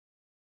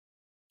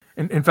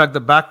In fact, the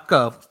back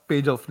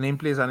page of Name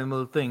Place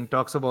Animal Thing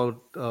talks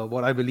about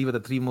what I believe are the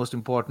three most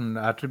important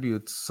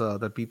attributes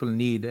that people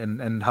need,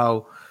 and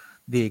how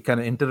they kind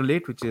of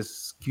interrelate, which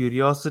is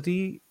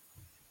curiosity.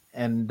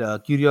 And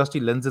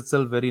curiosity lends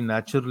itself very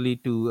naturally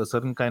to a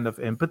certain kind of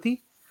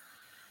empathy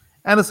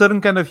and a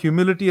certain kind of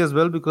humility as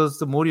well, because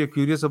the more you're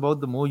curious about,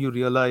 the more you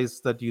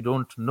realize that you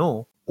don't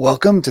know.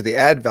 Welcome to the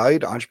Add Value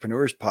to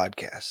Entrepreneurs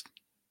podcast,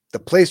 the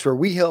place where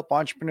we help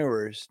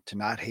entrepreneurs to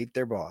not hate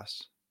their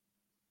boss.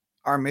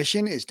 Our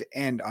mission is to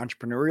end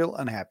entrepreneurial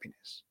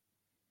unhappiness.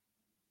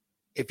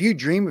 If you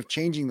dream of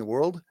changing the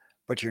world,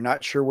 but you're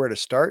not sure where to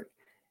start,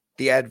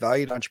 the Add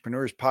Value to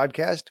Entrepreneurs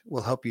podcast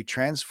will help you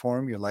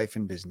transform your life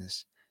and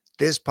business.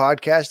 This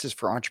podcast is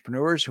for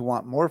entrepreneurs who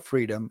want more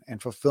freedom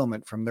and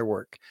fulfillment from their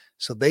work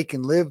so they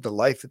can live the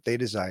life that they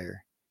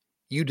desire.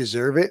 You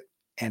deserve it,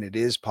 and it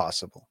is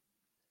possible.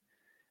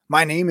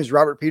 My name is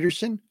Robert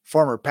Peterson,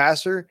 former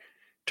passer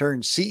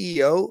turned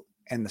CEO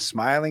and the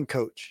smiling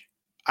coach.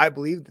 I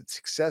believe that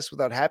success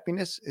without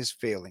happiness is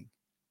failing,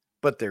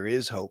 but there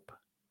is hope.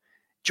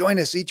 Join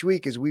us each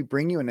week as we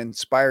bring you an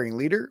inspiring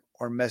leader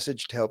or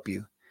message to help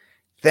you.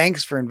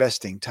 Thanks for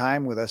investing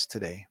time with us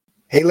today.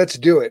 Hey, let's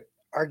do it.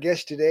 Our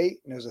guest today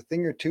knows a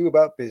thing or two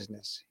about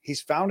business.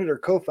 He's founded or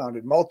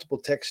co-founded multiple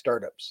tech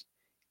startups.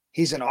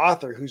 He's an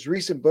author whose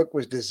recent book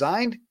was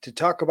designed to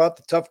talk about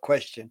the tough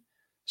question.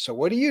 So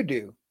what do you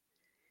do?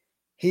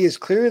 He is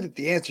clear that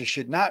the answer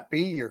should not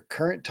be your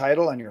current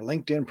title on your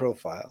LinkedIn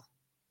profile.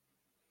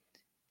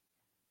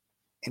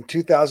 In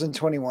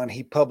 2021,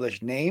 he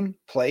published Name,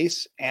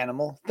 Place,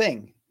 Animal,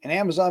 Thing, an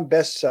Amazon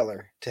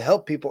bestseller to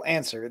help people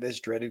answer this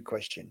dreaded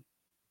question.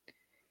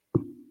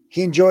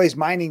 He enjoys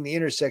mining the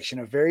intersection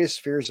of various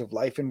spheres of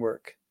life and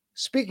work.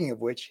 Speaking of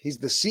which, he's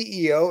the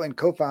CEO and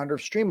co-founder of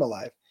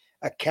StreamAlive,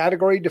 a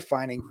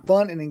category-defining,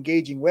 fun and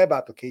engaging web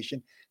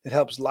application that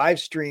helps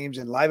live streams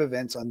and live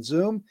events on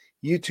Zoom,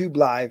 YouTube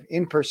Live,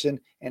 in person,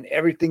 and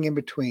everything in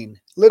between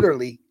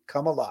literally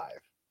come alive.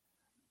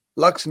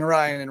 Lux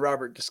Narayan and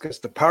Robert discuss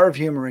the power of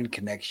humor and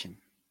connection,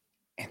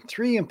 and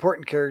three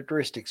important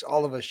characteristics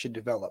all of us should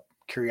develop: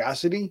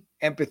 curiosity,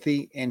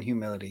 empathy, and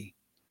humility.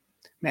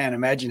 Man,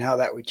 imagine how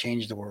that would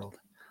change the world.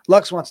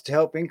 Lux wants to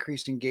help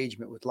increase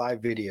engagement with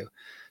live video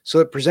so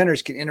that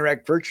presenters can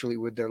interact virtually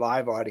with their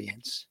live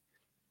audience.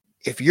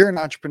 If you're an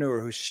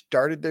entrepreneur who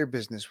started their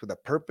business with a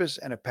purpose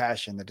and a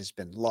passion that has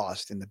been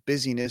lost in the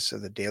busyness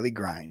of the daily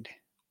grind,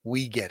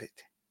 we get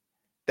it.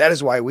 That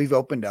is why we've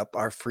opened up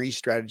our free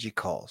strategy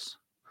calls.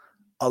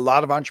 A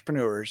lot of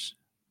entrepreneurs,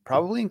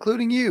 probably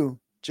including you,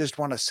 just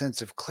want a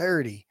sense of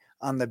clarity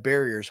on the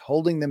barriers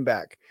holding them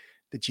back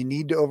that you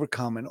need to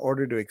overcome in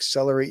order to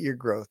accelerate your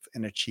growth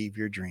and achieve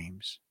your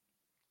dreams.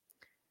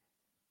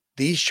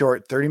 These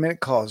short 30-minute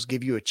calls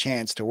give you a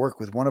chance to work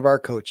with one of our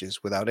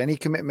coaches without any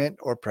commitment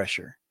or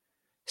pressure.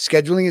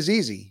 Scheduling is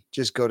easy.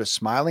 Just go to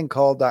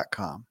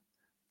smilingcall.com.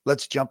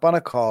 Let's jump on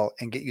a call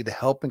and get you the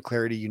help and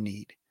clarity you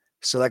need.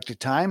 Select a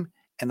time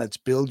and let's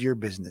build your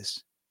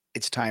business.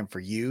 It's time for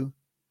you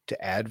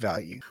to add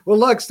value. Well,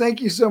 Lux,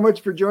 thank you so much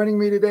for joining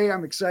me today.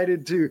 I'm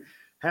excited to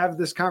have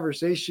this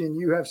conversation.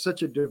 You have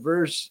such a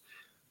diverse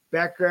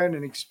background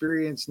and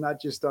experience,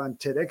 not just on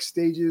TEDx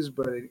stages,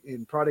 but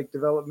in product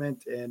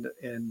development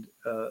and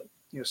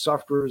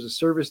software as a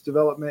service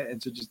development.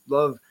 And so just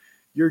love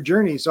your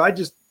journey. So I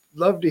just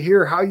love to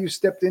hear how you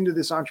stepped into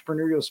this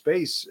entrepreneurial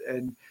space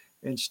and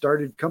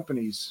started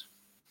companies.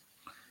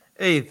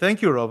 Hey,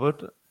 thank you,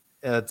 Robert.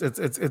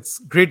 It's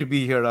great to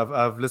be here.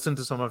 I've listened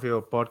to some of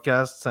your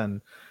podcasts,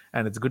 and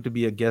it's good to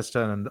be a guest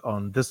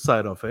on this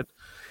side of it.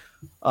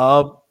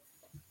 Uh,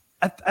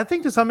 I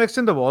think to some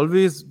extent I've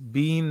always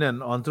been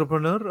an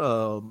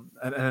entrepreneur,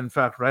 and in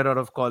fact, right out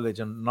of college,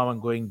 and now I'm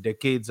going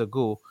decades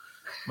ago.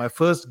 My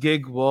first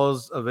gig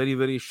was a very,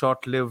 very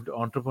short-lived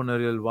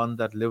entrepreneurial one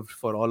that lived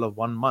for all of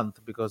 1 month,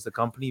 because the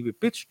company we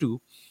pitched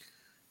to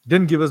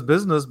didn't give us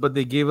business, but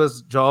they gave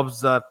us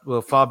jobs that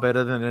were far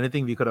better than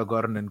anything we could have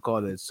gotten in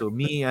college. So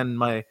me and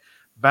my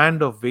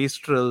band of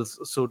wastrels,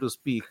 so to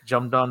speak,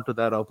 jumped onto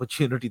that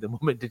opportunity the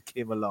moment it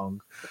came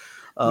along.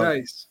 Uh,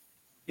 Nice.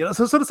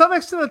 so to some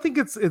extent, I think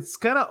it's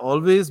kind of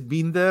always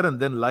been there, and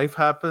then life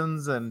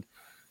happens, and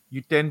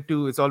you tend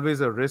to. It's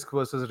always a risk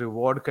versus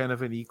reward kind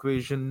of an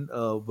equation.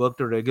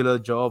 Worked a regular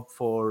job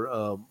for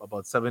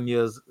about 7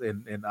 years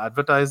in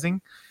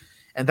advertising,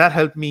 and that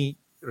helped me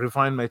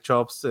refine my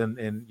chops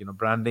in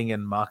branding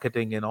and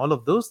marketing and all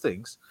of those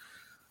things.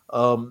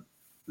 um,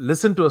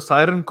 Listened to a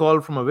siren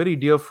call from a very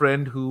dear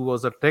friend who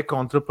was a tech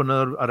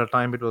entrepreneur. At a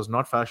time it was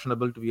not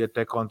fashionable to be a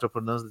tech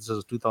entrepreneur. This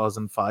was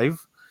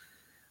 2005,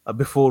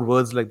 before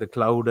words like the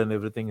cloud and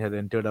everything had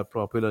entered a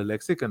popular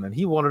lexicon, and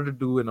he wanted to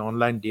do an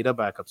online data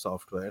backup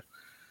software.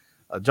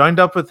 Joined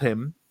up with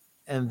him,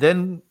 and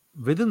then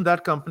within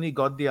that company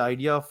got the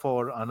idea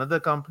for another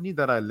company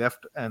that I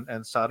left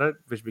and started,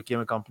 which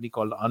became a company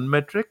called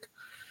Unmetric.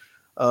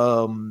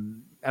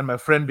 And my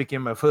friend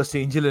became my first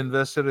angel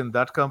investor in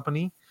that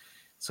company.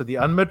 So the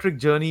Unmetric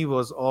journey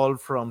was all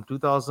from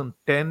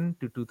 2010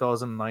 to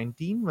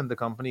 2019 when the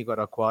company got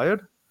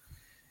acquired.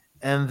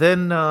 and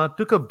then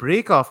took a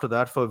break after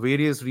that for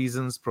various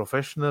reasons,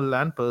 professional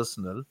and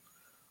personal.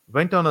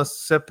 Went on a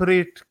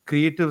separate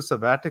creative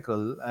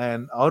sabbatical,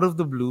 and out of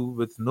the blue,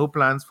 with no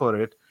plans for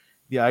it,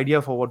 the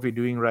idea for what we're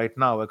doing right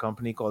now, a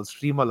company called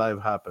Stream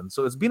Alive, happened.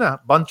 So it's been a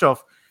bunch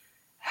of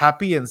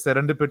happy and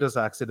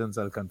serendipitous accidents,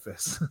 I'll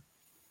confess.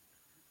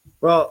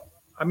 Well,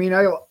 I mean,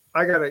 I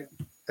gotta.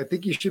 I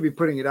think you should be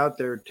putting it out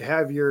there to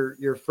have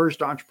your first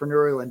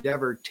entrepreneurial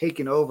endeavor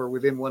taken over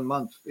within 1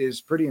 month is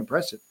pretty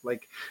impressive.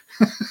 Like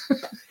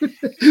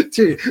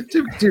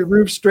to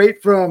move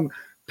straight from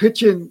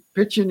pitching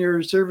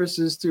your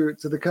services to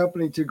the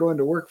company to going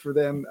to work for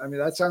them. I mean,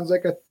 that sounds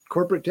like a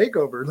corporate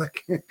takeover.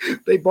 Like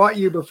they bought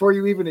you before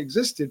you even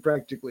existed,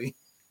 practically.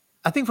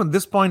 I think from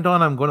this point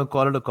on, I'm going to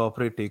call it a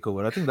corporate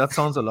takeover. I think that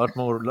sounds a lot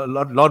more,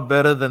 lot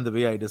better than the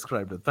way I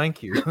described it.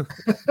 Thank you.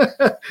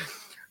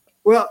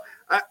 Well,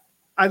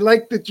 I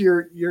like that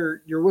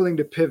you're willing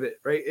to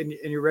pivot, right? And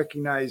you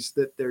recognize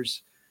that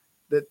there's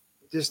that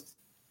just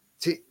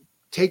t-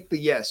 take the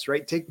yes,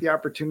 right? Take the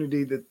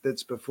opportunity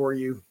that's before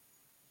you,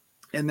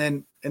 and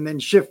then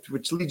shift,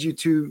 which leads you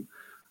to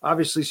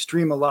obviously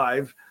Stream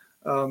Alive.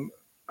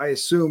 I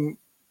assume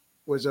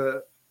was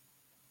a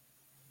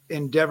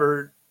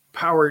endeavor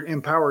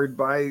empowered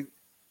by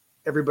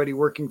everybody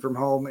working from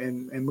home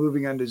and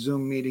moving onto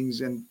Zoom meetings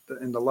and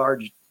the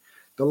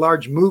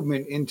large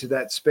movement into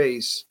that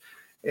space.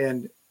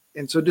 And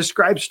and so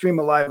describe Stream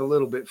Alive a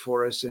little bit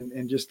for us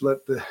and just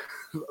let the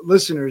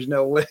listeners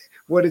know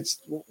what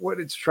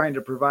it's trying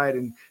to provide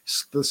and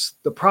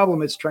the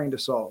problem it's trying to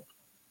solve.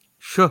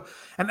 Sure.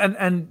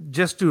 And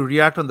just to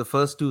react on the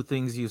first two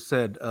things you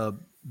said,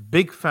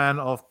 big fan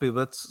of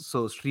pivots.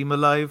 So Stream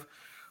Alive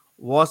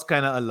was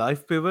kind of a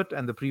life pivot,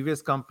 and the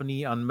previous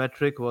company,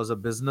 Unmetric, was a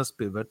business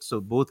pivot. So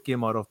both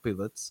came out of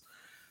pivots.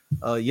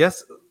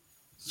 Yes,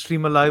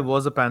 Stream Alive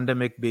was a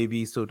pandemic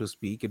baby, so to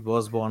speak. It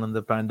was born in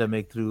the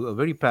pandemic through a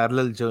very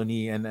parallel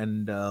journey,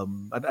 and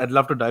I'd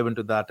love to dive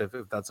into that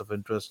if that's of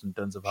interest in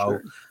terms of how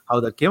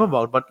Sure. that came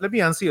about. But let me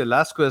answer your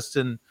last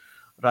question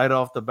right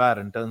off the bat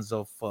in terms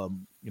of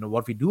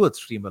what we do at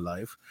Stream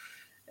Alive,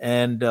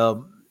 and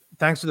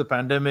thanks to the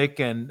pandemic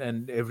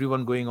and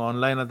everyone going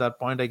online at that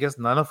point, I guess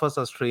none of us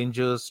are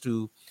strangers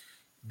to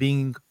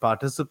being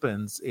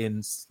participants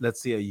in,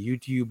 let's say, a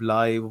YouTube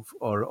live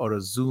or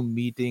a Zoom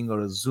meeting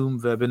or a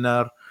Zoom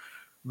webinar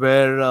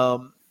where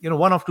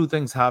one of two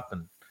things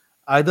happen.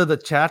 Either the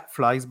chat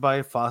flies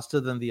by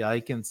faster than the eye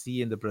can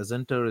see and the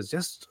presenter is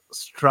just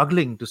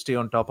struggling to stay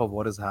on top of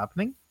what is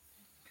happening,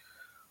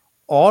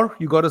 or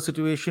you got a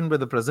situation where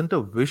the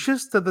presenter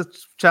wishes that the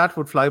chat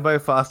would fly by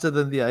faster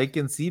than the eye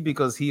can see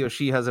because he or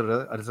she has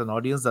an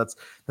audience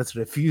that's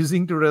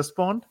refusing to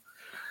respond.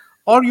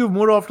 Or you've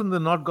more often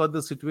than not got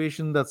the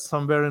situation that's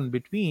somewhere in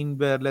between,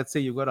 where let's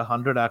say you've got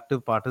 100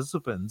 active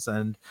participants,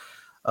 and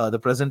the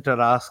presenter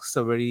asks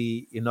a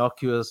very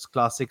innocuous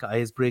classic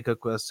icebreaker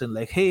question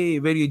like, hey,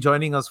 where are you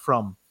joining us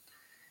from?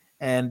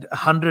 And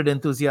 100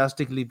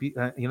 enthusiastic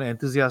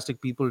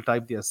people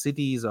type their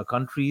cities or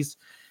countries,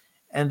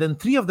 and then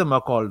three of them are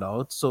called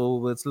out.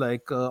 So it's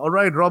like, all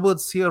right,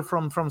 Robert's here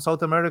from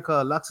South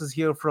America, Lux is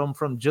here from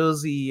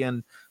Jersey,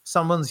 and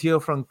someone's here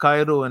from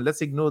Cairo, and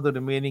let's ignore the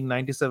remaining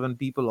 97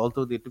 people,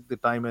 although they took the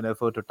time and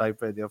effort to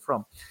type where they're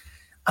from.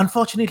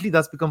 Unfortunately,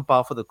 that's become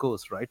par for the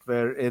course, right?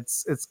 Where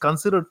it's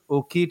considered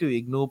okay to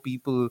ignore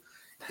people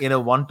in a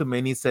one to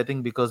many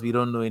setting because we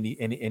don't know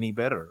any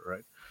better,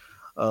 right?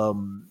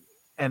 um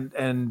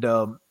and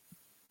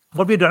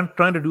what we're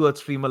trying to do at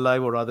Stream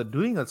Alive, or rather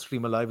doing at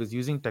Stream Alive, is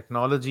using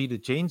technology to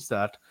change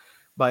that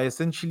by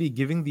essentially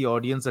giving the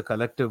audience a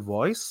collective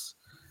voice.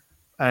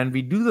 And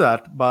we do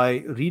that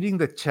by reading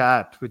the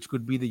chat, which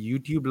could be the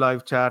YouTube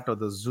live chat or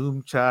the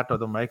Zoom chat or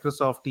the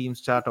Microsoft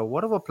Teams chat or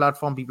whatever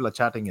platform people are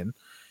chatting in.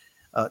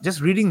 Just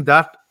reading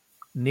that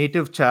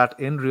native chat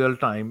in real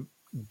time,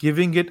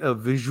 giving it a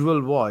visual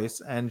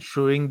voice and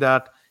showing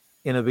that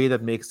in a way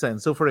that makes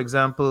sense. So, for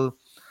example,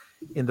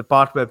 in the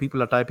part where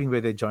people are typing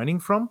where they're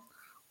joining from,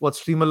 what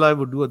Streamalive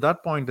would do at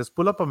that point is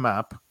pull up a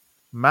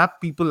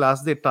map people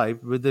as they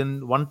type.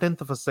 Within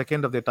 1/10 of a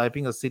second of their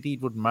typing a city,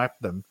 it would map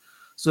them.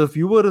 So if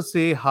you were to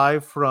say hi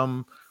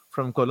from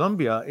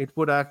Colombia, it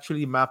would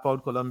actually map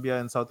out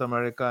Colombia in South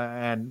America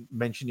and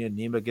mention your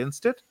name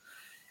against it.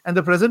 And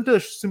the presenter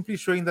is simply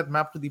showing that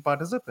map to the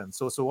participants.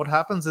 So what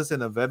happens is,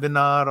 in a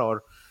webinar,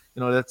 or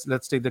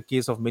let's take the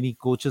case of many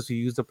coaches who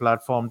use the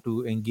platform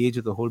to engage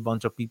with a whole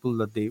bunch of people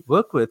that they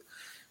work with,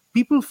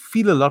 people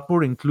feel a lot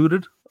more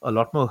included, a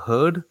lot more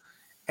heard,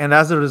 and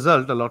as a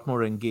result, a lot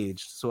more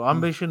engaged. So our Mm.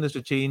 mission is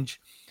to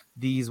change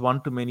these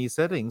one to many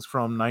settings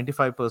from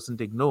 95%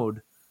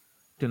 ignored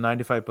to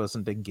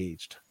 95%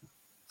 engaged.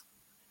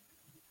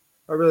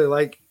 I really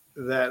like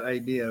that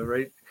idea,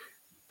 right?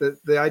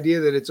 The idea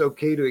that it's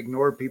okay to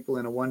ignore people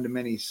in a one to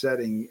many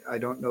setting, I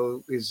don't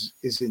know is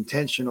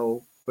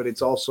intentional, but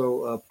it's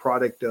also a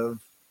product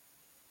of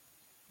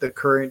the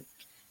current,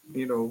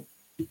 you know,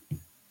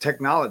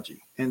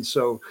 technology. And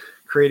so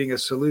creating a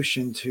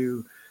solution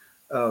to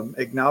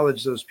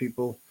acknowledge those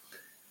people.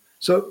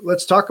 So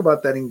let's talk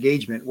about that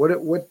engagement.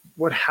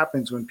 What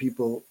happens when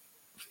people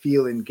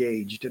feel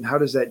engaged, and how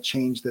does that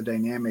change the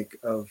dynamic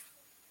of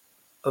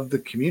the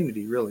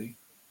community? Really,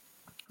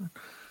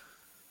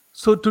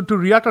 So to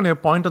react on your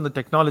point on the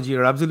technology,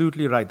 you're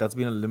absolutely right. That's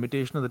been a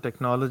limitation of the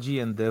technology,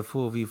 and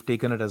therefore we've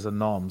taken it as a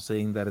norm,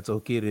 saying that it's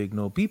okay to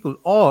ignore people,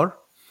 or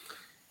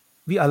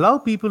we allow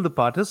people to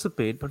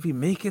participate, but we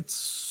make it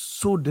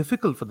so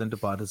difficult for them to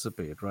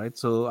participate, right?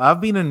 So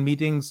I've been in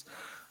meetings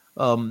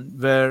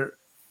where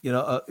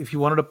if you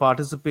wanted to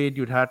participate,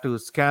 you'd have to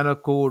scan a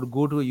code,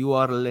 go to a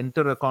URL,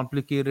 enter a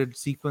complicated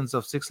sequence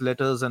of 6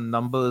 letters and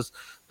numbers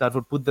that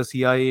would put the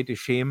CIA to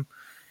shame,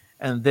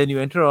 and then you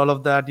enter all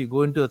of that, you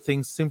go into a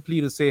thing simply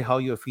to say how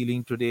you're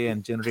feeling today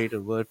and generate a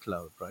word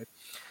cloud, right?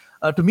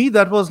 To me,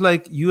 that was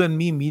like you and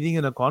me meeting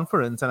in a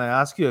conference, and I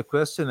ask you a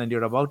question and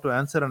you're about to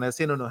answer, and I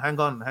say, no, no, hang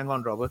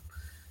on, Robert.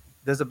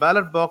 There's a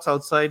ballot box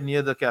outside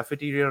near the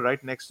cafeteria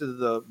right next to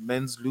the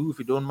men's loo. If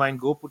you don't mind,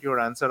 go put your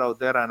answer out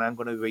there, and I'm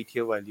going to wait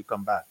here while you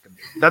come back.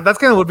 And that's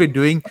kind of what we're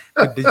doing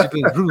with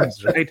digital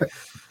rooms, right?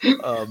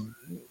 Um,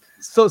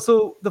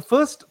 so the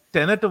first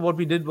tenet of what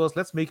we did was,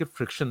 let's make it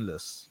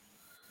frictionless.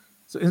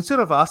 So instead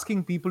of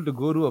asking people to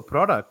go to a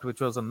product,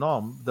 which was a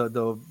norm,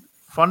 the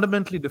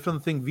fundamentally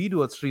different thing we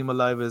do at Stream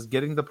Alive is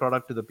getting the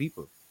product to the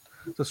people.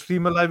 So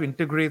Stream Alive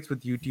integrates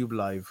with YouTube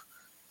Live,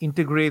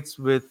 integrates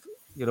with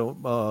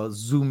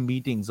Zoom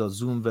meetings or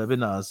Zoom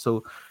webinars.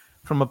 So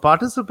from a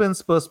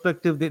participant's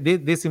perspective,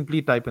 they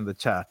simply type in the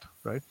chat,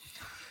 right?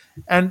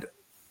 And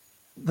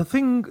the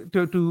thing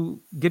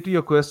to get to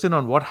your question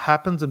on what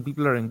happens when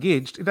people are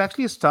engaged, it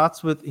actually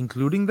starts with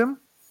including them.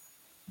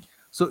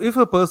 So if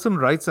a person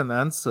writes an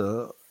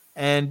answer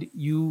and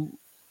you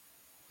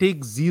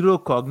take zero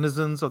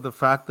cognizance of the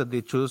fact that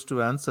they chose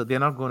to answer, they're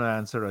not going to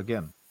answer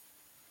again.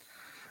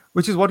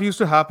 Which is what used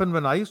to happen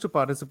when I used to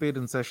participate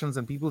in sessions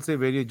and people say,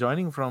 where are you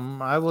joining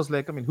from? I was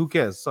like, I mean, who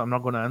cares? So I'm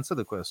not going to answer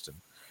the question.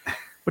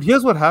 But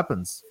here's what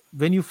happens.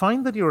 When you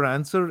find that your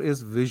answer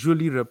is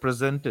visually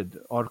represented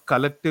or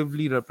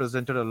collectively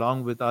represented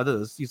along with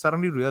others, you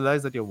suddenly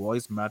realize that your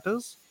voice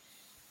matters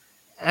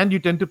and you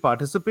tend to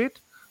participate.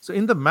 So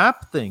in the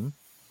map thing,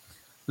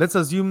 let's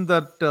assume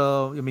that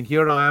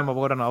here I am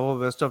about an hour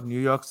west of New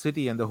York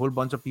City and the whole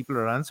bunch of people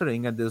are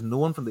answering and there's no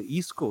one from the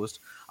East Coast.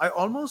 I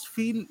almost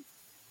feel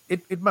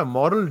it my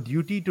moral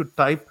duty to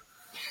type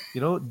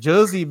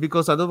Jersey,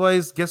 because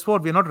otherwise, guess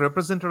what, we're not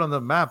represented on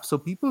the map. So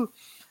people,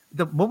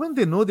 the moment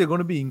they know they're going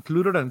to be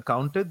included and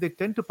counted, they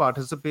tend to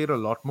participate a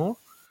lot more.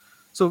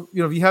 So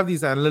we have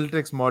these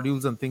analytics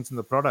modules and things in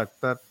the product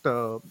that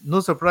no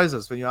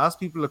surprises, when you ask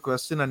people a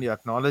question and you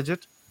acknowledge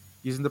it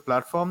using the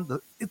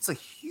platform, it's a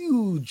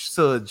huge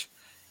surge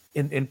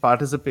in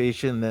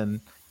participation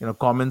and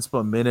comments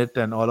per minute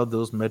and all of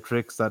those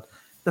metrics that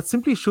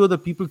simply show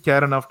that people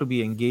care enough to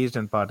be engaged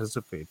and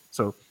participate.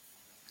 So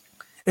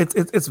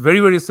it's very,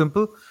 very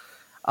simple.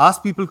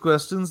 Ask people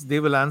questions, they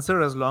will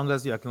answer as long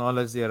as you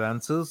acknowledge their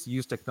answers.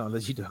 Use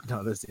technology to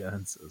acknowledge their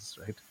answers,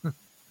 right?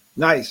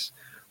 nice.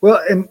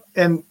 Well,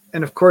 and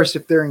of course,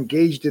 if they're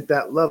engaged at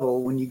that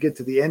level, when you get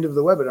to the end of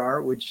the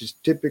webinar, which is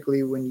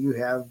typically when you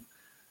have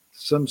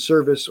some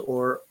service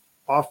or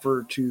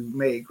offer to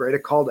make, right? A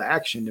call to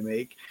action to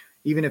make,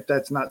 even if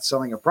that's not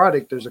selling a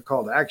product, there's a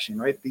call to action,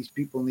 right? These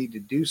people need to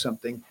do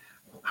something.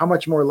 How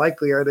much more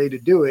likely are they to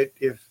do it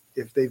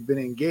if they've been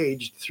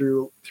engaged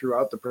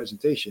throughout the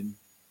presentation?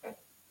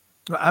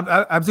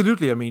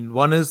 Absolutely. I mean,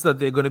 one is that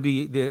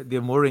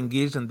they're more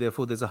engaged, and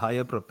therefore there's a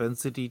higher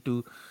propensity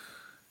to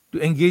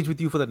engage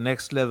with you for the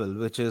next level,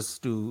 which is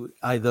to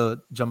either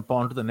jump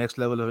on to the next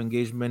level of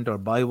engagement or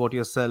buy what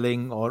you're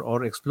selling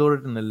or explore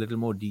it in a little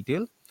more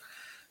detail.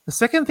 The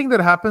second thing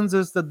that happens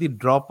is that the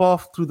drop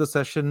off through the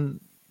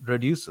session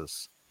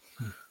reduces.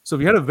 So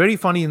we had a very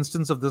funny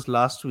instance of this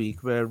last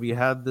week where we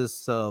had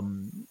this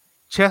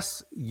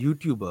chess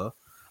YouTuber.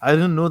 I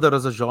didn't know there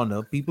was a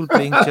genre, people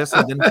playing chess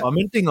and then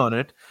commenting on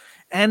it.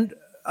 And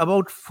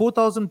about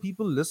 4,000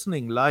 people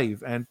listening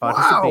live and Wow.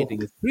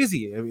 participating. It's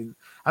crazy. I mean,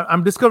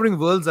 I'm discovering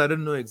worlds I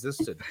didn't know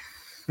existed.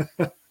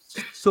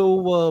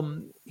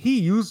 So he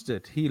used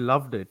it, he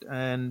loved it.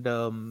 And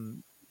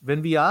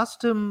when we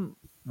asked him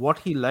what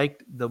he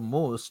liked the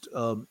most,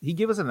 he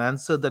gave us an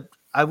answer that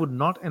I would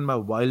not in my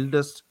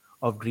wildest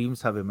of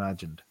dreams have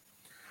imagined.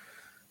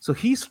 So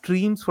he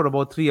streams for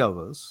about 3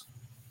 hours.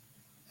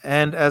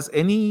 And as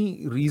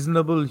any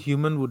reasonable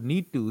human would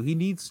need to, he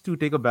needs to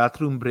take a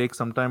bathroom break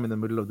sometime in the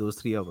middle of those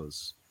 3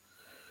 hours.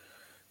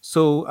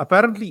 So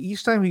apparently,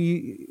 each time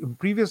in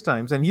previous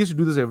times, and he used to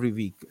do this every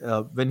week,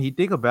 when he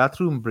take a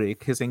bathroom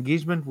break, his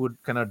engagement would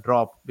kind of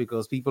drop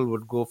because people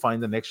would go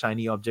find the next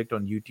shiny object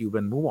on YouTube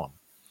and move on.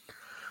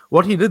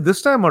 What he did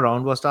this time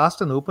around was to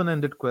ask an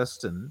open-ended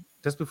question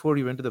just before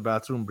he went to the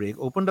bathroom break,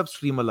 opened up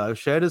Stream Alive,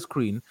 shared his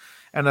screen,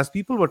 and as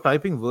people were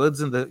typing words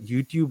in the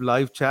YouTube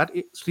live chat,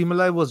 Stream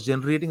Alive was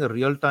generating a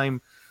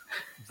real-time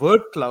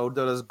word cloud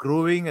that was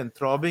growing and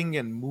throbbing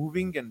and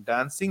moving and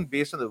dancing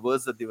based on the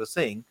words that they were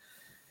saying.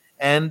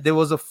 And there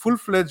was a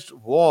full-fledged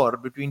war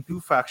between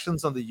two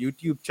factions on the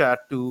YouTube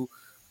chat to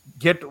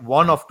get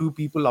one of two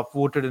people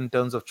upvoted in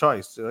terms of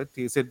choice. Right?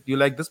 He said, "Do you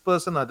like this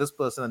person or this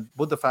person?" And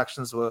both the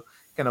factions were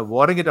kind of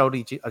warring it out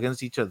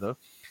against each other.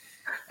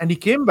 And he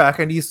came back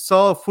and he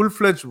saw a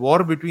full-fledged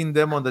war between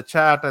them on the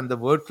chat and the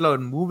word cloud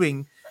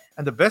moving.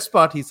 And the best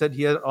part, he said,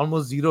 he had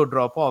almost zero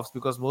drop-offs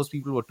because most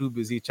people were too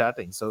busy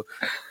chatting. So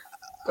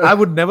I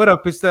would never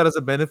have pitched that as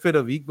a benefit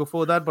a week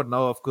before that, but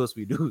now, of course,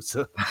 we do.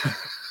 So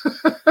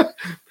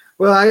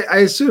Well, I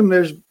assume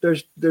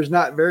there's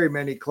not very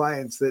many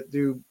clients that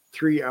do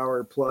 3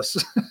 hour plus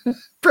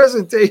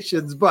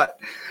presentations, but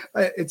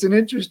it's an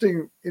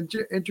interesting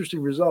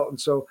result.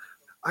 And so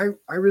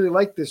I really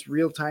like this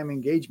real time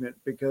engagement,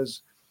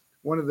 because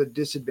one of the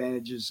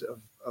disadvantages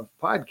of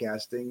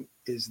podcasting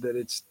is that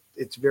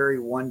it's very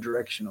one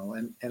directional,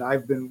 and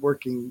I've been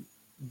working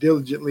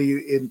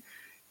diligently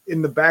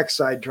in the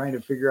backside trying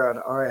to figure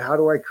out, all right, how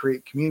do I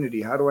create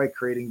community? How do I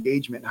create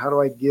engagement? How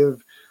do I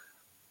give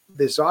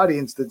this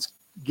audience that's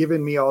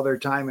given me all their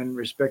time and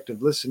respect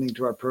of listening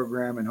to our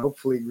program and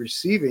hopefully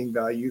receiving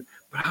value,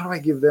 but how do I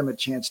give them a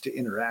chance to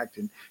interact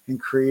and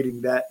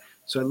creating that?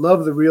 So I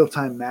love the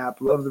real-time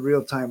map, love the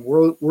real-time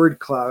word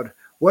cloud.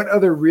 What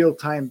other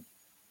real-time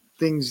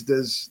things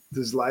does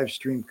live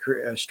stream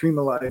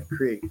alive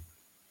create?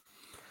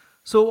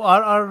 so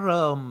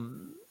our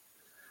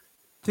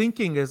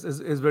thinking is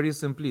very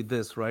simply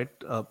this, right?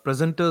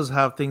 Presenters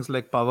have things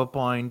like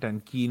PowerPoint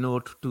and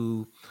Keynote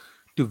to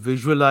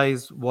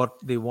visualize what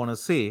they want to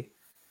say.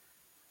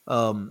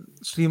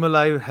 Stream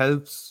Alive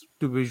helps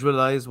to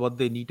visualize what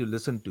they need to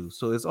listen to.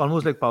 So it's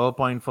almost like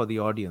PowerPoint for the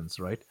audience,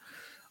 right?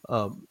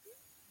 Um,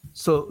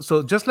 so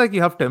just like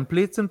you have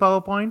templates in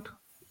PowerPoint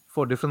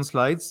for different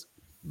slides,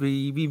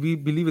 we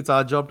believe it's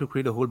our job to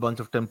create a whole bunch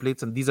of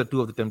templates, and these are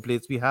two of the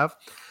templates we have.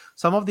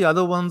 Some of the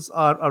other ones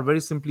are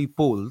very simply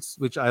polls,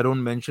 which I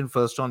don't mention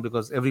first on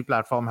because every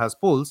platform has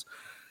polls.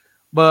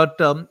 But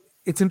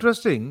it's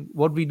interesting.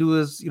 What we do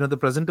is, the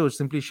presenter would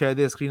simply share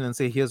their screen and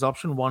say, "Here's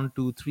option one,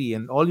 two, three,"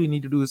 and all you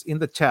need to do is in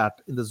the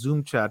chat, in the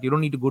Zoom chat. You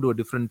don't need to go to a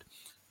different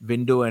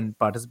window and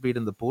participate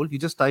in the poll. You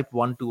just type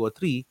one, two, or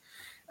three,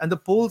 and the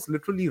polls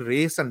literally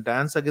race and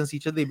dance against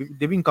each other.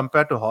 They've been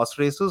compared to horse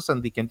races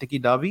and the Kentucky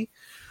Derby,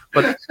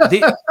 but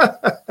they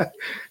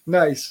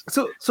Nice.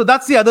 so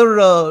that's the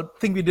other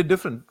thing we did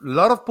different. A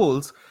lot of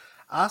polls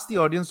ask the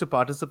audience to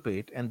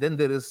participate, and then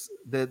there is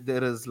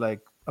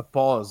like a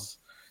pause,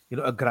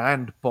 a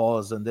grand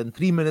pause, and then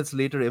 3 minutes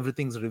later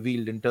everything's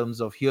revealed in terms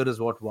of here is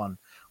what won.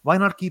 Why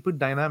not keep it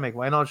dynamic?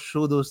 Why not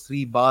show those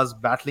three bars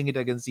battling it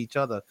against each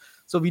other?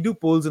 So we do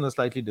polls in a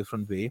slightly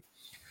different way.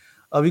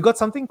 We got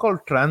something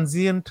called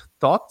transient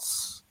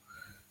thoughts,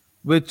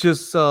 which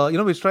is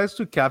which tries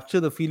to capture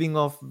the feeling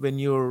of when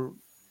you're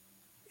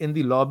in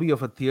the lobby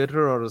of a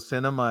theater or a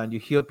cinema and you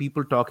hear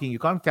people talking. You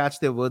can't catch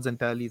their words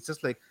entirely. It's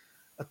just like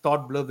a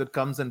thought blur that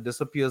comes and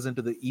disappears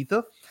into the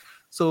ether.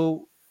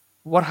 So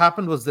what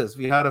happened was this: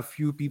 we had a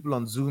few people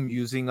on Zoom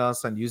using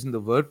us and using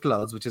the word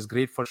clouds, which is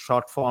great for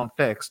short form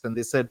text, and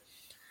they said,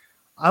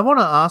 "I want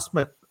to ask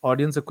my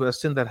audience a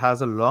question that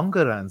has a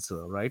longer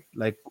answer, right?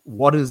 Like,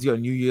 what is your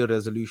New Year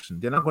resolution?"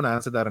 They're not going to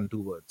answer that in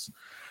 2 words.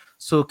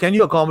 So, can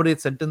you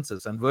accommodate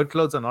sentences? And word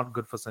clouds are not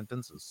good for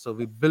sentences. So,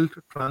 we built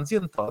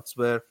transient thoughts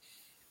where,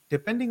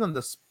 depending on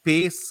the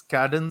space,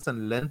 cadence,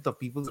 and length of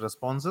people's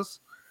responses,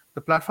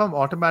 the platform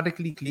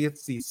automatically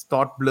creates these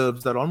thought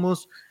blurbs that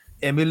almost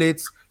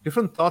emulates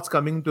different thoughts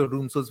coming into a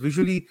room. So, it's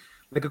visually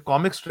like a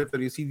comic strip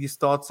where you see these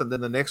thoughts and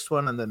then the next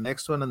one and the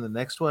next one and the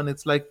next one.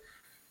 It's like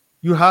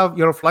you're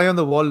a fly on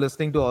the wall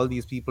listening to all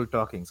these people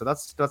talking. So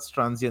that's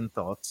transient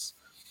thoughts.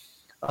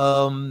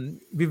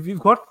 We've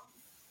got,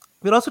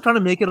 we're also trying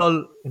to make it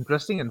all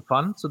interesting and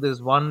fun. So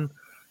there's one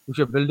which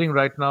we're building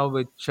right now,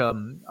 which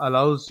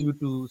allows you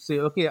to say,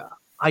 okay,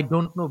 I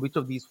don't know which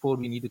of these four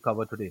we need to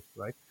cover today,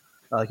 right?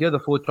 Here are the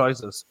four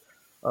choices.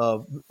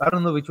 I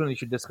don't know which one we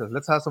should discuss.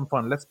 Let's have some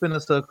fun. Let's spin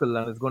a circle,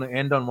 and it's going to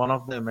end on one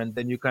of them, and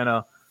then you kind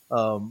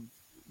of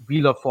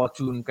wheel of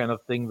fortune kind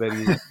of thing where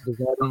you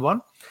decide on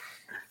one.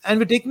 And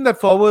we're taking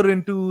that forward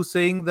into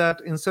saying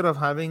that instead of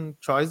having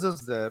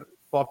choices there,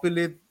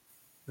 populate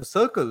the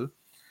circle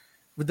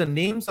with the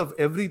names of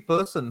every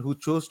person who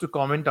chose to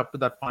comment up to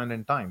that point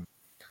in time.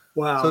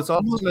 So Wow. it's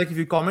almost like if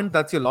you comment,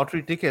 that's your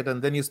lottery ticket,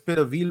 and then you spin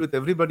a wheel with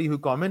everybody who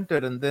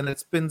commented, and then it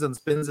spins and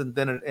spins, and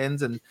then it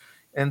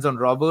ends on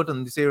Robert,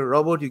 and you say,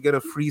 Robert, you get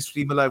a free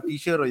Stream Alive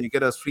T-shirt, or you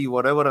get a free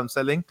whatever I'm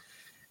selling,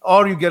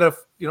 or you get a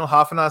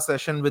half an hour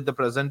session with the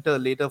presenter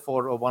later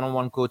for a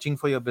one-on-one coaching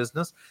for your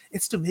business.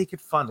 It's to make it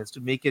fun. It's to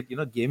make it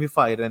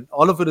gamified, and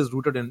all of it is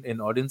rooted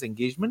in audience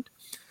engagement.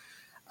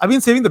 I've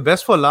been saving the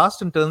best for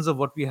last in terms of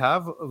what we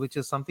have, which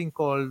is something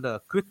called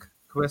quick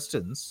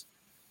questions.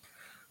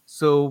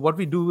 So what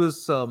we do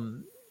is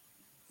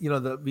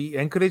we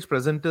encourage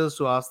presenters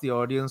to ask the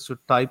audience to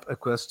type a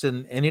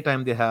question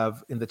anytime they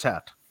have in the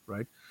chat,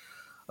 right?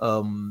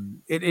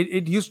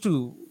 It used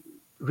to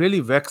really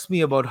vex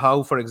me about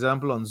how, for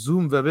example, on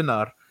Zoom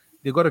webinar,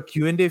 they've got a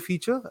Q&A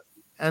feature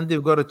and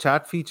they've got a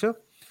chat feature.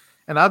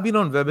 And I've been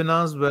on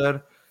webinars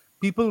where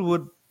people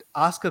would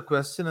ask a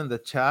question in the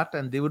chat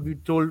and they'll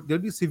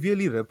be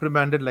severely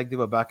reprimanded like they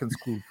were back in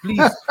school.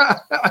 Please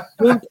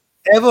don't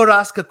ever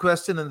ask a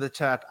question in the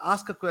chat.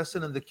 Ask a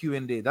question in the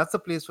Q&A. That's the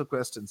place for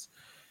questions.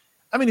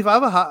 I mean, if I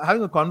were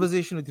having a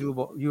conversation with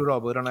you,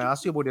 Robert, and I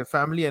ask you about your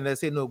family, and I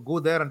say, no, go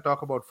there and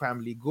talk about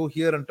family, go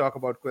here and talk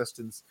about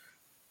questions.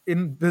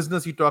 In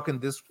business, you talk in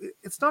this.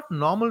 It's not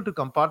normal to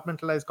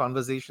compartmentalize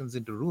conversations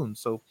into rooms.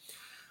 So,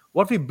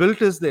 what we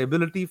built is the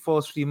ability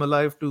for Stream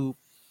Alive to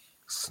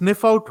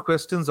sniff out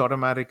questions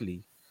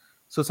automatically.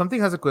 So, something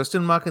has a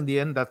question mark in the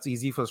end. That's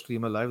easy for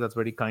Stream Alive. That's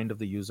very kind of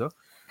the user.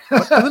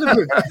 But even if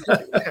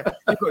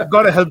you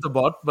got to help the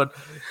bot, but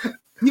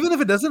even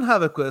if it doesn't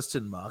have a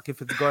question mark, if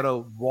it's got a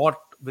what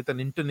with an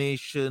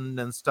intonation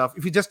and stuff,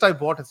 if you just type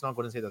what, it's not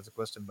going to say that's a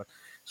question. But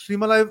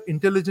Stream Alive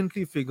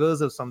intelligently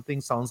figures if something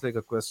sounds like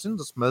a question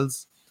or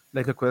smells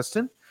like a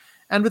question.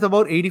 And with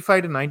about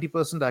 85 to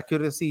 90%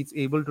 accuracy, it's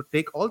able to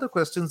take all the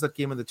questions that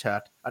came in the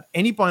chat at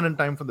any point in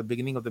time from the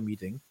beginning of the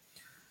meeting,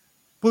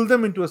 pull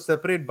them into a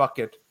separate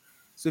bucket.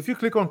 So if you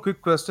click on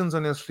quick questions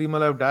on your Stream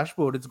Alive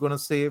dashboard, it's going to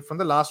say from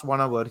the last 1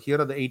 hour,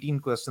 here are the 18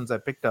 questions I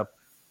picked up.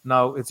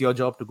 Now it's your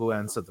job to go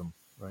answer them,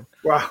 right?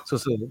 Wow. So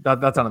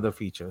that's another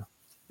feature.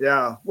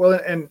 Yeah. Well,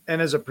 and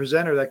as a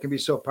presenter, that can be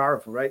so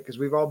powerful, right? Because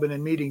we've all been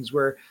in meetings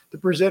where the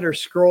presenter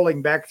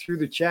scrolling back through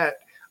the chat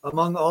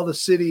among all the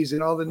cities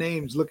and all the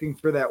names looking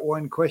for that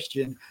one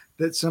question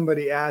that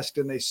somebody asked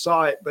and they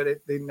saw it, but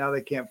now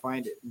they can't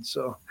find it. And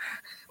so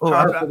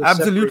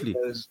absolutely.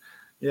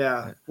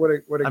 Yeah. What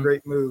a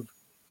great move.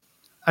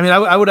 I mean,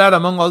 I would add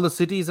among all the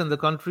cities and the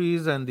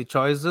countries and the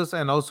choices,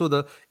 and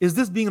also is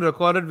this being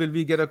recorded? Will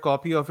we get a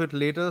copy of it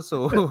later?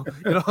 So,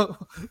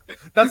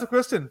 that's a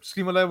question.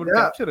 Stream Alive would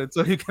capture it,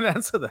 so you can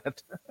answer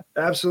that.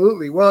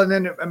 Absolutely. Well, and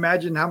then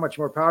imagine how much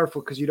more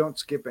powerful, because you don't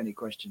skip any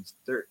questions.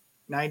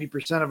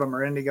 90% of them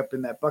are ending up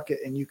in that bucket,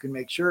 and you can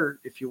make sure,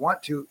 if you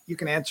want to, you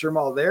can answer them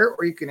all there,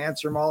 or you can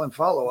answer them all in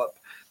follow-up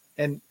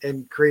and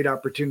create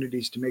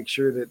opportunities to make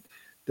sure that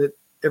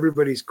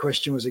everybody's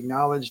question was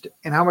acknowledged.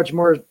 And how much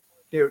more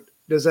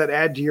does that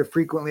add to your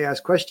frequently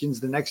asked questions?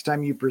 The next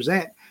time you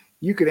present,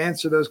 you could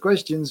answer those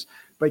questions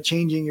by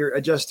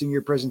adjusting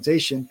your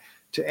presentation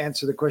to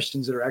answer the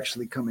questions that are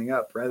actually coming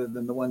up rather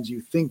than the ones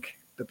you think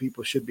the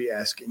people should be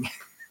asking.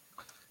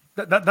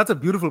 That's a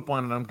beautiful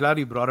point, and I'm glad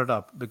you brought it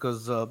up,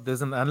 because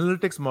there's an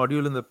analytics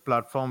module in the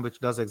platform which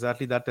does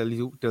exactly that.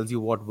 Tells you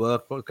what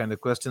worked, what kind of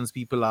questions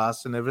people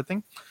asked, and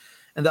everything.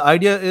 And the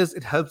idea is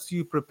it helps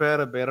you prepare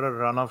a better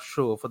run of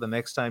show for the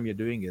next time you're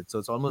doing it. So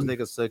it's almost like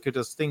a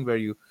circuitous thing where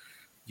you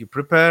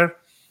prepare,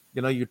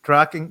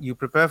 you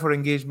prepare for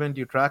engagement,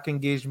 you track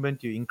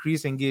engagement, you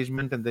increase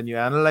engagement, and then you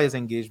analyze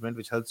engagement,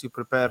 which helps you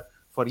prepare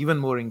for even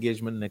more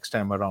engagement next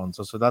time around.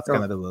 So that's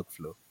kind of the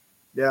workflow.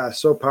 Yeah,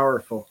 so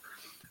powerful.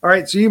 All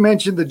right, so you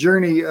mentioned the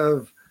journey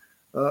of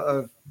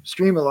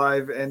Stream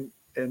Alive and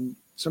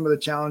some of the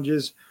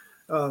challenges,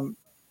 and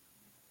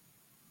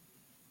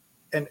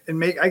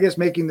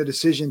making the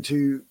decision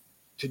to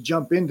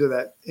jump into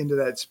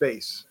that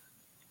space.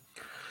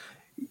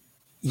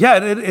 Yeah,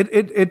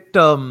 it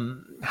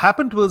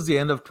happened towards the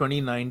end of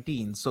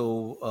 2019.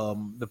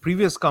 So the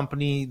previous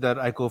company that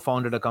I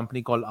co-founded, a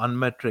company called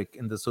Unmetric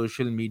in the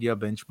social media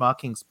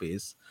benchmarking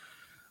space,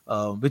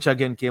 which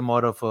again came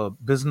out of a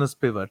business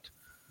pivot.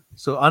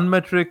 So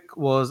Unmetric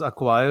was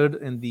acquired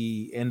in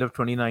the end of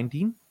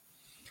 2019.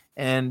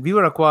 And we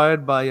were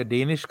acquired by a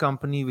Danish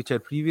company, which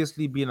had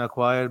previously been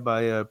acquired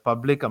by a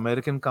public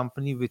American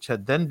company, which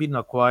had then been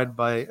acquired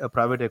by a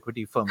private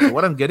equity firm. So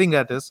what I'm getting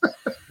at is,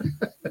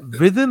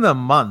 within a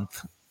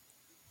month,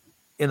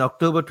 in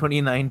October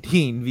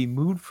 2019, we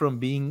moved from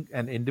being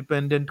an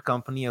independent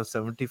company of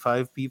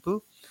 75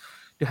 people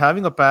to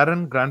having a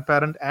parent,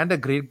 grandparent, and a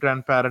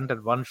great-grandparent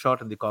at one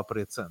shot in the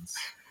corporate sense.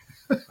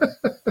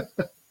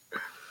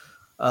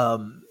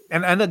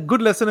 And a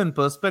good lesson in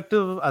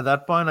perspective. At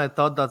that point, I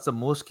thought that's the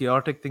most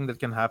chaotic thing that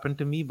can happen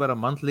to me. But a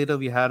month later,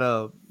 we had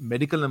a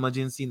medical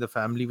emergency in the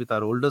family with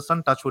our older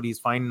son. Touch wood, he's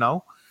fine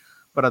now.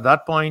 But at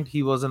that point,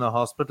 he was in a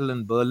hospital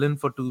in Berlin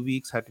for 2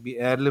 weeks, had to be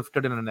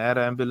airlifted in an air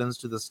ambulance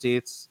to the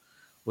States,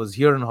 was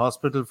here in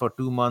hospital for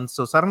 2 months.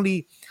 So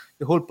suddenly,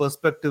 the whole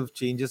perspective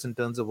changes in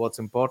terms of what's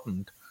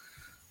important.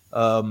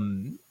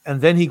 And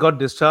then he got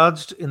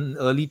discharged in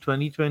early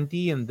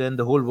 2020, and then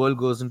the whole world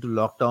goes into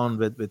lockdown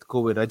with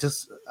COVID. I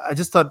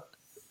just thought,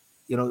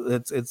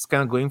 it's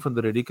kind of going from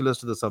the ridiculous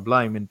to the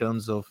sublime in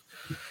terms of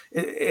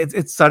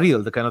it's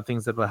surreal, the kind of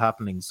things that were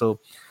happening. So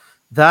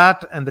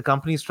that and the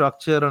company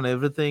structure and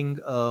everything.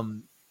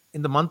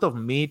 In the month of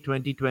May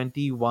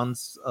 2020,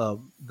 once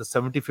the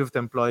 75th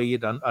employee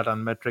at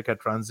Unmetric had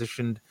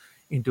transitioned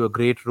into a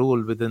great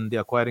role within the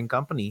acquiring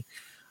company,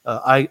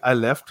 I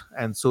left,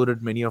 and so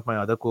did many of my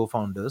other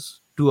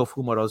co-founders, two of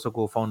whom are also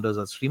co-founders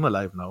at Stream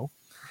Alive now.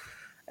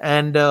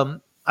 And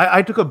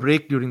I took a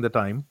break during the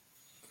time.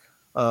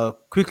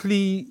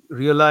 Quickly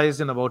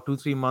realized in about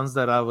 2-3 months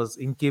that I was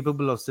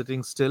incapable of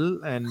sitting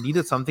still and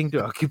needed something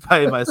to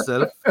occupy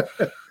myself.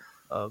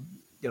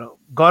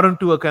 got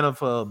into a kind of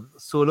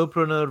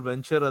solopreneur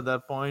venture at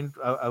that point.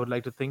 I would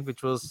like to think,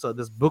 which was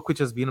this book, which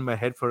has been in my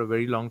head for a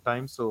very long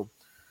time. So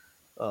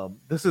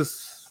this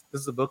is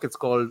a book. It's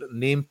called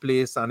Name,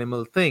 Place,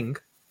 Animal, Thing,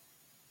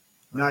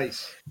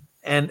 Nice.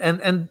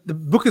 and the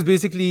book is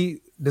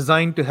basically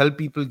designed to help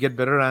people get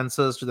better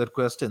answers to that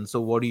question.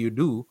 So what do you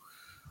do?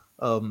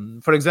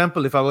 For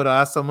example, if I were to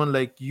ask someone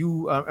like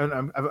you,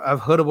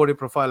 I've heard about your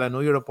profile. I know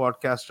you're a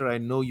podcaster. I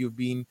know you've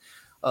been,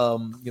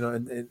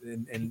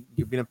 and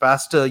you've been a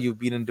pastor. You've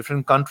been in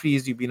different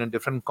countries. You've been in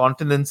different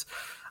continents.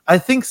 I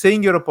think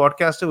saying you're a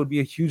podcaster would be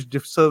a huge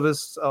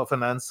disservice of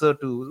an answer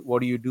to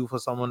what do you do for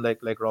someone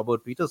like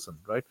Robert Peterson,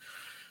 right?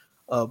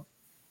 Uh,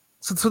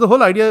 so the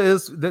whole idea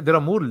is that there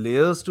are more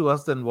layers to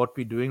us than what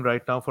we're doing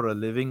right now for a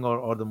living,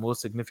 or the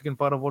most significant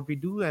part of what we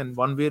do. And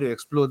one way to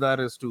explore that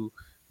is to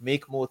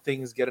make more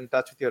things, get in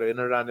touch with your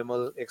inner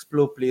animal,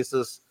 explore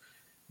places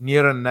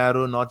near and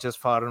narrow, not just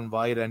far and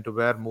wide, and to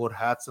wear more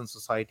hats in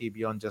society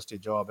beyond just a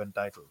job and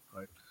title,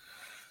 right?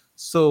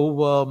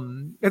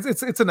 So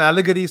it's an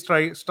allegory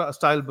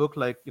style book,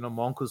 like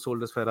Monk Who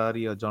Sold His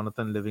Ferrari, or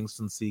Jonathan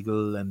Livingston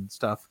Seagull and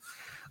stuff.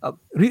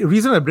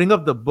 Reason I bring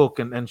up the book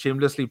and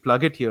shamelessly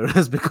plug it here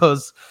is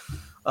because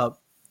uh,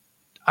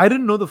 I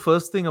didn't know the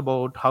first thing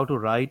about how to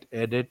write,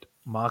 edit,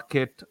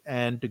 market,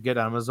 and to get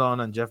Amazon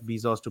and Jeff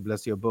Bezos to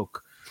bless your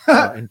book.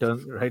 In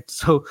turn, right?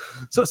 So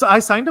I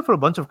signed up for a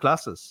bunch of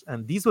classes,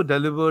 and these were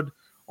delivered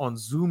on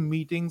Zoom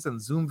meetings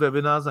and Zoom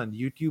webinars and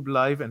YouTube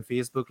Live and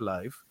Facebook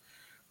Live.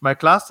 My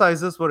class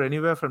sizes were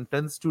anywhere from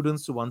 10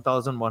 students to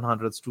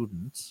 1,100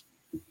 students.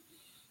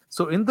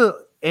 So in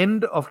the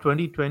end of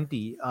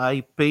 2020,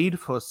 I paid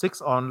for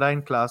 6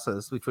 online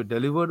classes, which were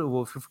delivered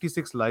over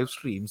 56 live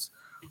streams,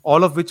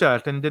 all of which I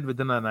attended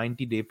within a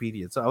 90-day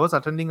period. So I was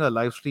attending a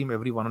live stream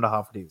every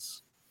 1.5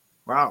 days.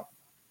 Wow.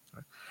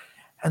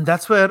 And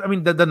that's where, I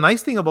mean, the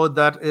nice thing about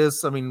that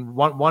is, I mean,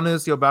 one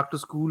is you're back to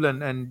school,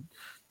 and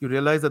you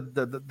realize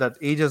that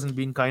age hasn't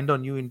been kind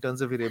on you in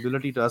terms of your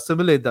ability to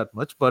assimilate that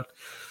much. But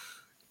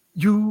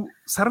you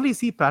suddenly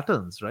see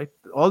patterns, right?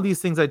 All these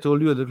things I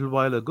told you a little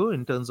while ago,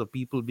 in terms of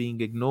people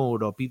being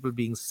ignored, or people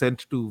being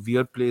sent to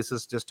weird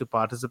places just to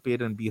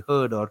participate and be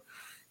heard, or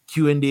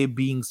Q&A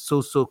being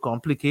so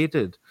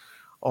complicated,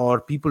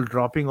 or people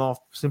dropping off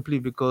simply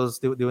because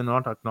they were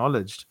not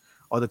acknowledged,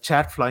 or the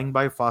chat flying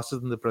by faster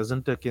than the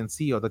presenter can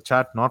see, or the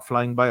chat not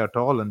flying by at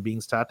all and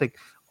being static.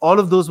 All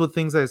of those were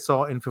things I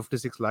saw in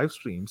 56 live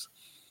streams.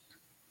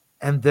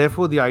 And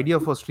therefore the idea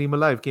for Stream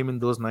Alive came in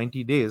those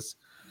 90 days.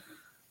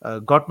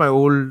 Got my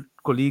old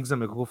colleagues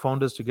and my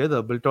co-founders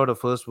together, built out a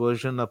first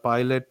version, a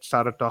pilot,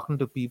 started talking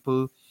to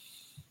people.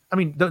 I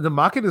mean, the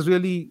market is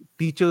really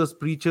teachers,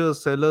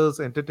 preachers, sellers,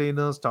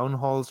 entertainers, town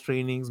halls,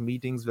 trainings,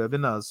 meetings,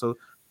 webinars. So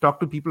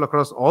talk to people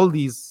across all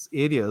these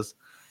areas,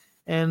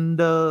 and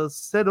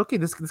said, okay,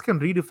 this can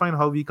redefine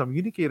how we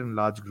communicate in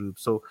large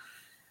groups. So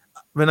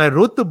when I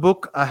wrote the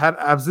book, I had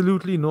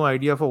absolutely no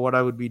idea for what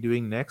I would be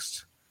doing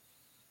next.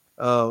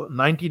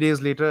 90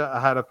 days later,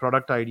 I had a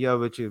product idea,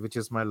 which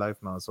is my life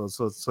now. So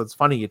it's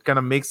funny. It kind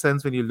of makes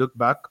sense when you look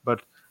back,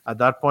 but at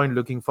that point,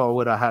 looking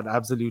forward, I had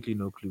absolutely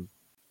no clue.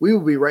 We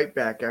will be right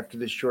back after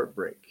this short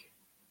break.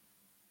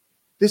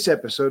 This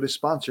episode is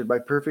sponsored by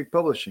Perfect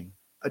Publishing,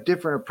 a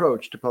different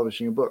approach to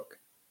publishing a book.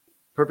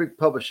 Perfect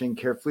Publishing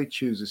carefully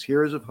chooses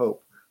heroes of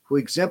hope who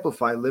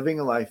exemplify living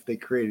a life they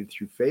created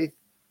through faith,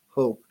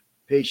 hope,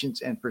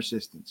 patience, and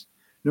persistence.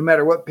 No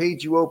matter what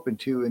page you open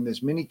to in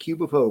this mini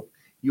cube of hope,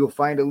 you will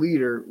find a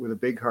leader with a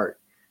big heart.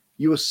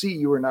 You will see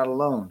you are not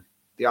alone.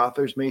 The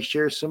authors may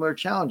share similar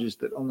challenges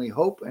that only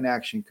hope and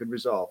action could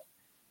resolve.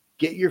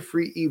 Get your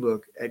free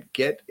ebook at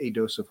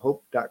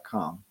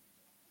getadoseofhope.com.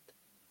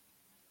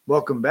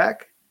 Welcome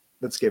back.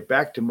 Let's get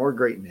back to more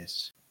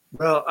greatness.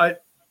 Well,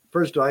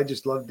 first of all, I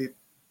just love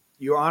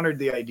you honored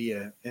the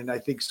idea. And I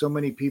think so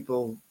many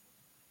people,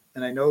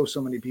 and I know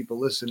so many people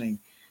listening,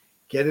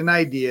 get an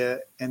idea,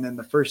 and then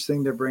the first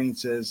thing their brain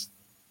says,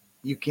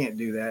 you can't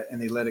do that,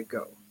 and they let it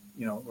go.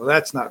 Well,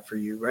 that's not for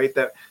you, right?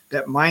 That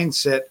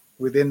mindset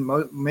within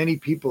many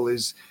people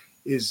is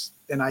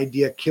an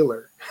idea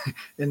killer.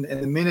 and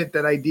the minute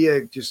that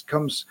idea just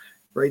comes,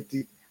 right,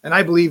 and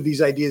I believe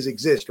these ideas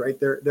exist, right?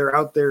 They're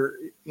out there,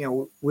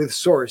 with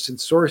source, and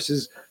source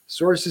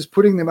is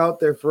putting them out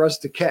there for us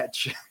to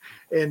catch.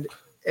 and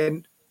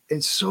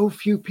so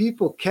few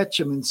people catch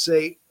them and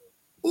say,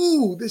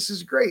 ooh, this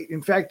is great.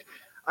 In fact,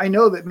 I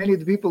know that many of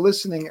the people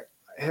listening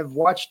have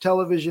watched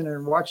television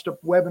and watched a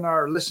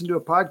webinar or listened to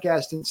a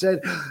podcast and said,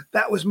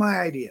 that was my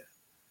idea,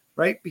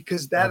 right?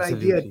 Because that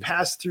Absolutely. idea had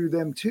passed through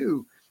them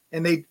too.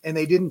 And they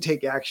didn't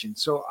take action.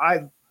 So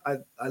I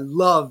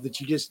love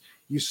that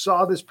you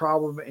saw this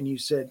problem and you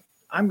said,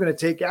 I'm going to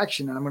take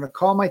action, and I'm going to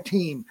call my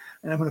team,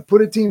 and I'm going to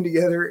put a team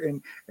together,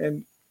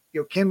 and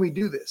can we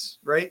do this,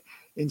 right?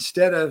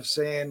 Instead of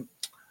saying,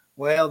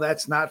 well,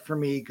 that's not for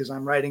me because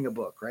I'm writing a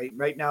book, right?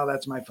 Right now,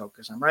 that's my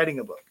focus. I'm writing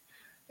a book.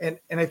 And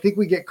I think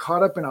we get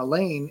caught up in a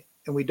lane,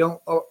 and we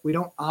don't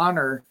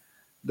honor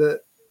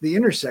the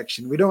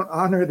intersection. We don't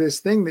honor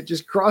this thing that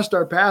just crossed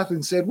our path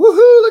and said,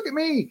 woohoo, look at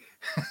me.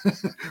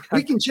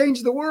 We can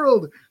change the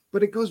world.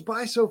 but it goes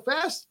by so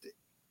fast.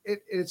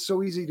 It's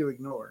so easy to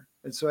ignore.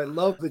 And so I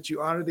love that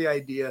you honor the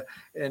idea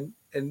and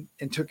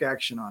took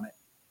action on it.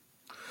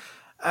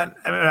 And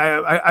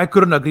I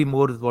couldn't agree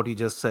more with what you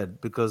just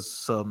said,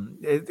 because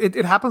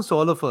it happens to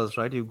all of us,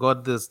 right? You've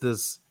got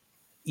this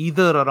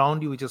either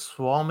around you which is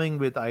swarming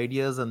with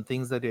ideas and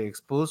things that you're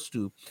exposed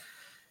to,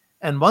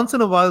 and once in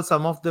a while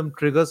some of them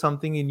trigger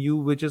something in you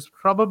which is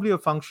probably a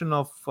function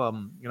of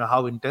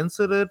how intense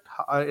it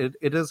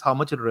is, how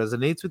much it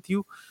resonates with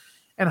you,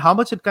 and how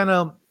much it kind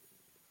of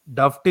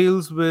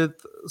dovetails with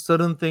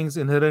certain things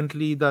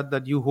inherently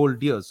that you hold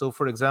dear. So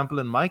for example,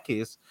 in my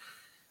case,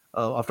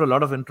 after a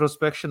lot of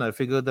introspection, I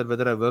figured that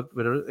whether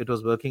it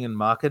was working in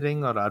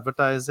marketing or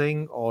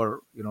advertising, or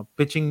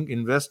pitching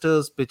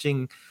investors,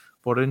 pitching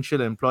potential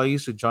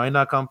employees to join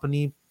our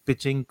company,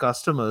 pitching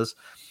customers,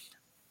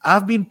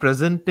 I've been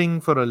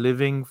presenting for a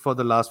living for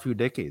the last few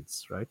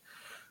decades, right?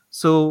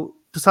 So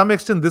to some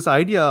extent, this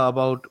idea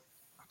about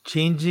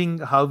changing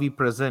how we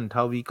present,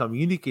 how we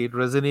communicate,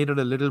 resonated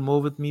a little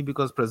more with me,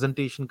 because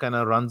presentation kind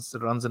of runs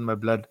in my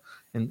blood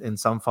in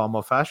some form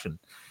or fashion.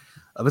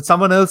 With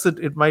someone else,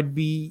 it might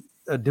be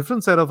a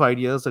different set of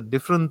ideas, a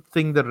different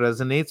thing that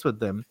resonates with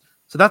them.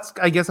 So that's,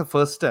 I guess, a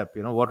first step.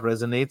 What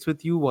resonates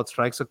with you, what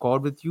strikes a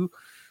chord with you,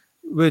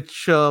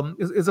 which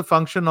is a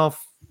function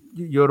of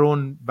your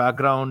own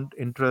background,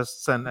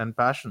 interests, and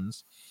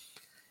passions.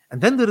 And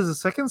then there is a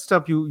second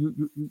step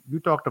you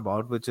talked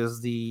about, which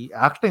is the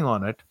acting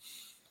on it,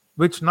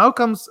 which now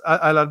comes,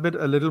 I'll admit,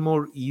 a little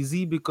more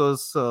easy,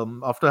 because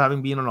after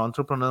having been an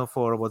entrepreneur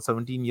for about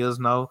 17 years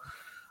now,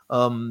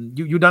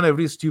 you've done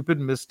every stupid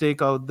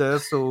mistake out there,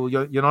 so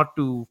you're not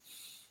too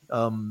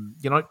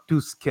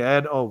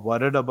scared or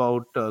worried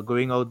about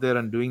going out there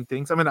and doing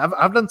things. I mean,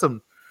 I've done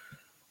some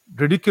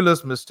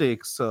ridiculous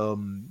mistakes,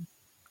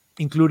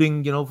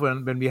 including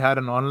when we had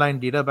an online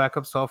data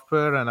backup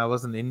software, and I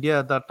was in India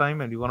at that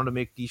time, and we wanted to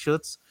make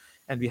t-shirts,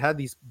 and we had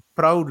these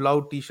proud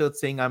loud t-shirts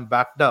saying I'm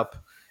backed up,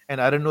 and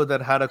I didn't know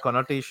that had a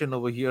connotation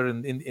over here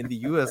in the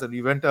US, and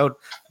we went out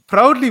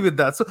proudly with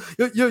that. So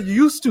you're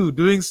used to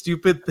doing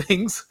stupid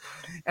things,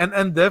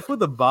 and therefore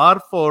the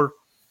bar for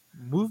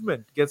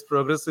movement gets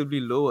progressively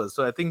lower.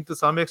 So I think to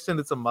some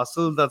extent it's a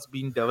muscle that's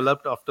been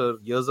developed after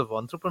years of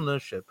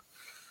entrepreneurship,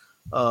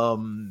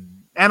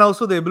 and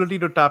also the ability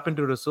to tap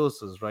into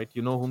resources, right?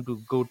 You know whom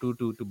to go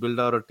to build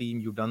out a team.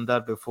 You've done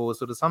that before,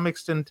 so to some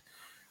extent,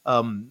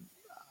 um,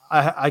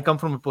 I come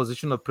from a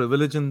position of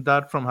privilege in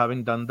that, from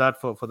having done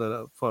that for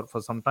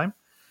some time.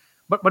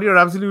 But you're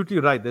absolutely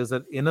right. There's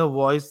an inner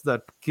voice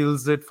that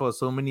kills it for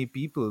so many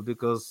people,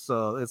 because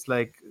it's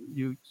like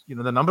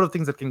the number of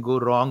things that can go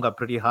wrong are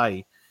pretty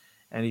high,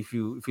 and if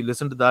you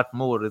listen to that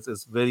more,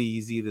 it's very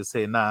easy to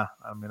say, nah,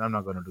 I mean, I'm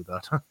not going to do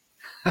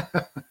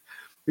that.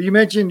 You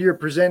mentioned you're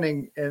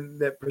presenting and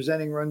that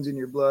presenting runs in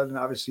your blood, and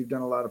obviously you've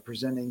done a lot of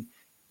presenting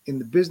in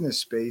the business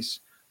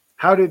space.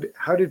 How did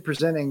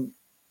presenting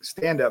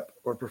stand up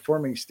or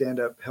performing stand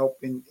up help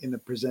in the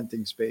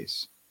presenting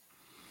space?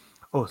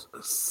 Oh,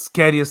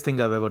 scariest thing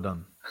I've ever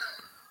done.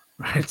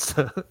 Right.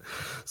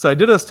 So I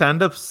did a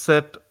stand-up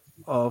set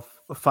of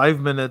 5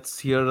 minutes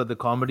here at the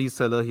Comedy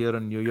Cellar here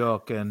in New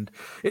York, and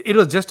it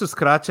was just to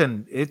scratch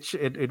an itch.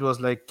 It was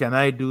like, can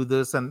I do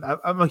this? And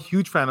I'm a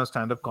huge fan of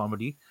stand-up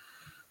comedy.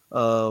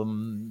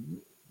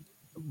 Um,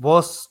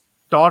 was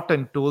taught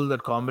and told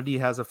that comedy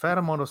has a fair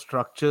amount of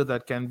structure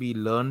that can be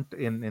learned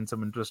in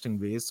some interesting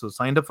ways. So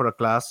signed up for a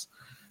class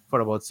for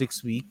about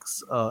 6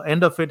 weeks.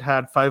 End of it,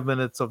 had 5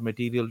 minutes of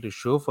material to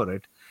show for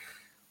it,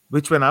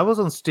 which when I was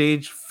on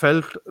stage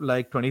felt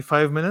like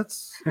 25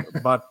 minutes,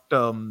 but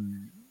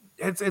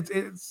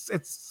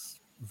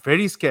it's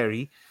very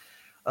scary.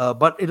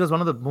 But it was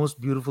one of the most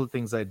beautiful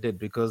things I did,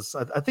 because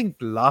I think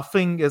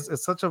laughing is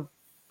such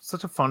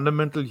a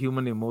fundamental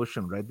human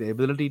emotion, right? The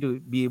ability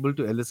to be able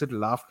to elicit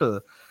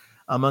laughter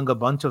among a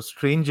bunch of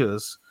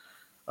strangers,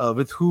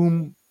 with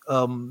whom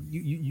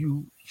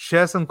you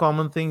share some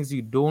common things,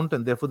 you don't,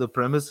 and therefore the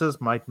premises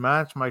might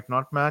match, might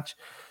not match.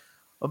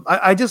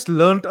 I just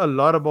learned a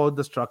lot about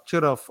the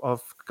structure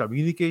of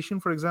communication.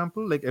 For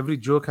example, like every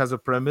joke has a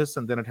premise,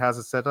 and then it has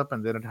a setup,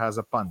 and then it has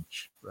a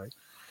punch, right?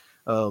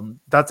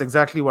 That's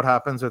exactly what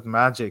happens with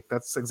magic.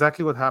 That's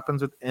exactly what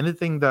happens with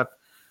anything that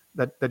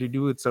you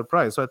do with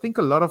surprise. So I think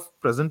a lot of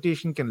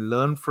presentation can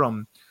learn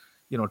from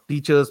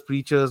teachers,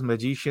 preachers,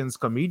 magicians,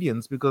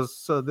 comedians,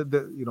 because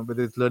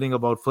whether it's learning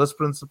about first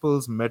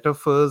principles,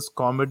 metaphors,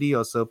 comedy,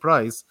 or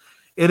surprise,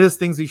 it is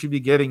things you should be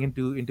getting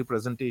into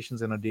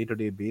presentations on a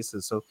day-to-day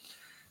basis. So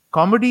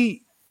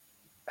comedy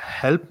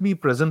helped me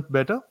present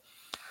better.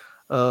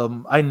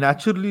 I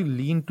naturally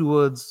lean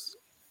towards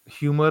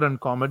humor and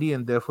comedy,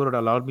 and therefore it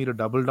allowed me to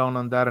double down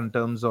on that, in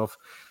terms of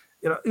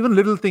even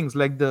little things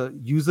like the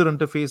user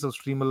interface of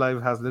Stream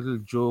Alive has little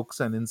jokes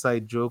and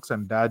inside jokes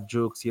and dad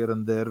jokes here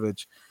and there,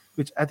 which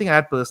I think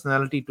add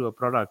personality to a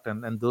product,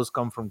 and those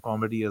come from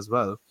comedy as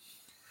well.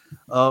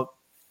 Uh,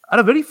 at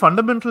a very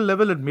fundamental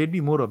level, it made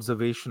me more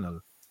observational.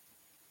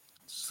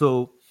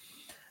 So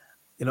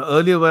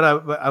Earlier where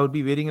I would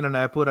be waiting in an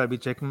airport, I'd be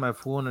checking my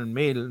phone and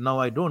mail. Now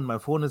I don't. My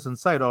phone is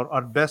inside, or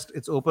at best,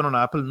 it's open on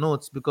Apple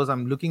Notes because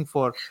I'm looking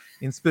for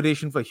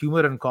inspiration for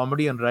humor and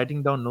comedy and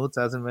writing down notes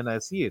as and when I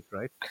see it,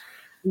 right?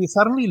 You're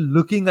suddenly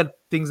looking at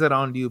things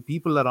around you,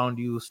 people around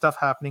you, stuff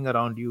happening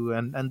around you,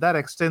 and that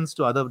extends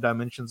to other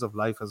dimensions of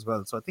life as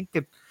well. So I think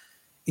it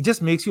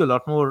just makes you a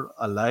lot more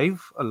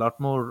alive, a lot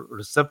more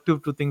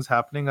receptive to things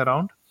happening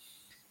around.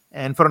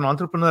 And for an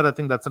entrepreneur, I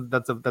think that's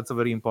a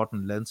very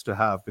important lens to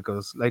have,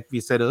 because like we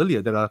said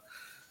earlier, there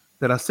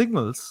are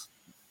signals,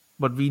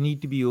 but we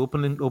need to be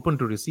open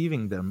to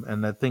receiving them.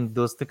 And I think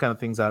those the kind of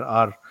things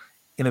are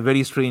in a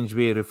very strange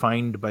way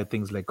refined by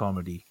things like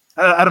comedy.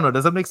 I don't know,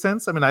 does that make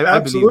sense? I mean, I believe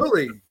it.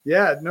 Absolutely.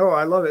 Yeah, no,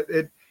 I love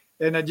it.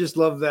 And I just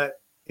love that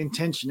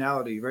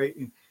intentionality, right?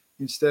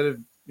 Instead of,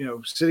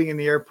 sitting in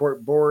the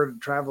airport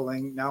bored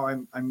traveling, now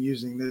I'm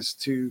using this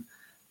to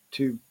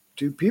to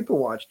people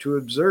watch, to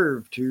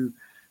observe, to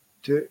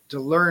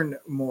learn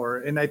more.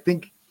 And I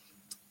think,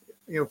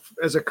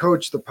 as a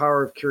coach, the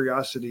power of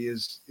curiosity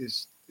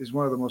is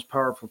one of the most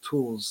powerful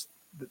tools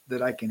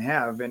that I can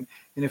have. And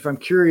if I'm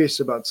curious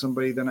about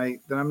somebody, then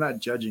I'm not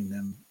judging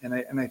them.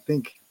 And I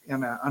think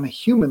on a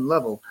human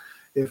level,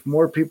 if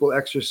more people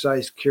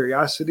exercise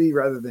curiosity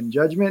rather than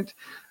judgment,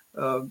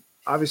 uh,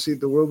 obviously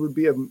the world would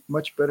be a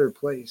much better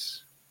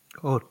place.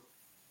 Oh,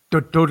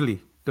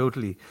 totally,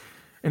 totally.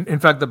 In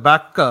fact, the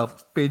back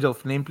page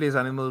of Name Place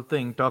Animal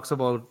thing talks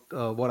about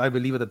what I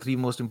believe are the three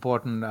most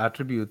important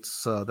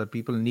attributes that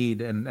people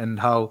need, and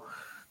how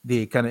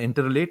they kind of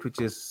interrelate,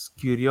 which is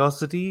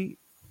curiosity.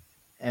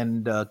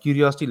 And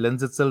curiosity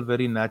lends itself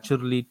very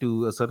naturally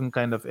to a certain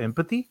kind of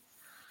empathy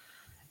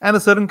and a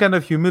certain kind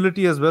of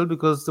humility as well,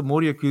 because the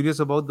more you're curious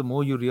about, the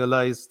more you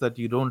realize that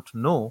you don't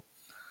know.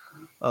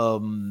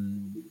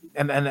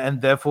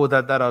 And therefore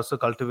that also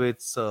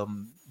cultivates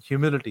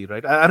humility,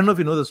 right? I don't know if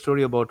you know the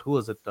story about, who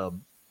was it,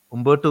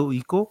 Umberto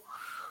Eco,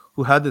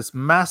 who had this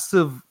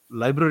massive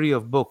library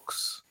of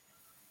books.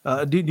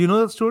 Do you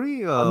know that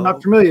story? I'm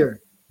not familiar.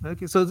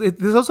 Okay, so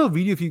there's also a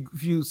video.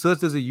 If you search,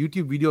 there's a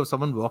YouTube video of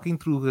someone walking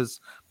through his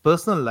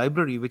personal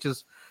library, which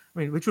is, I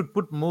mean, which would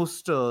put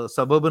most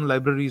suburban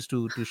libraries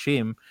to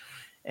shame.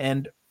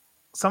 And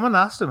someone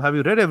asked him, "Have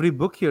you read every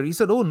book here?" He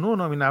said, "Oh, no,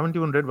 no. I mean, I haven't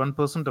even read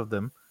 1% of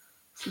them."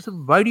 He said,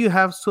 "Why do you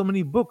have so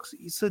many books?"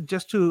 He said,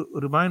 "Just to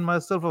remind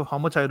myself of how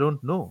much I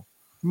don't know,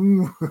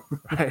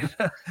 right,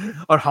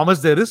 or how much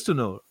there is to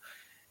know."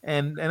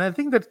 And I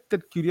think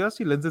that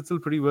curiosity lends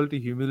itself pretty well to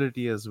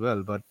humility as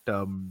well. But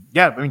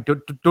yeah, I mean,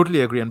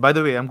 totally agree. And by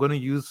the way, I'm going to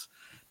use,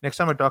 next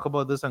time I talk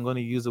about this, I'm going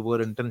to use the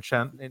word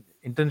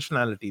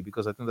intentionality,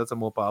 because I think that's a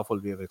more powerful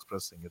way of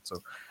expressing it.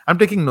 So I'm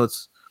taking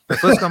notes. My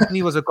first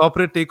company was a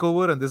corporate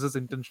takeover, and this is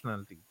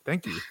intentionality.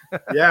 Thank you.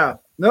 Yeah,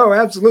 no,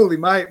 absolutely.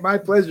 My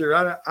pleasure.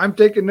 I'm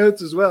taking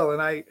notes as well.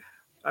 And I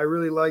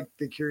really like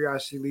the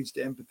curiosity leads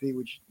to empathy,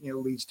 which,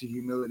 leads to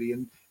humility,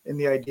 and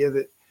the idea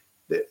that,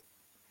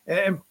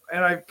 and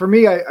for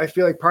me, I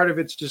feel like part of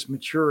it's just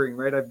maturing,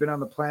 right? I've been on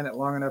the planet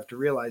long enough to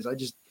realize I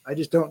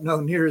just don't know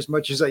near as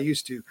much as I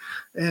used to.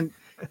 And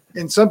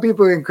some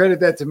people can credit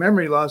that to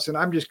memory loss, and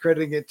I'm just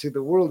crediting it to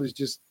the world is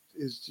just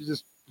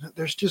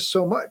there's just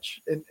so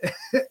much, and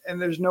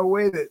and there's no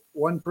way that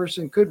one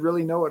person could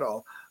really know it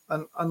all.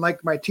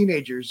 Unlike my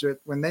teenagers,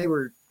 when they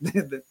were,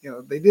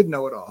 they did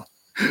know it all.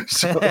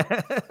 So,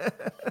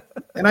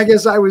 and I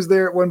guess I was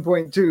there at one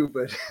point too.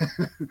 But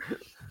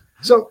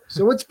so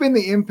what's been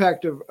the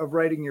impact of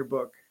writing your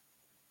book?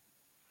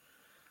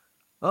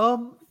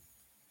 um,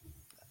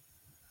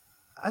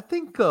 I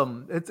think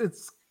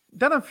it's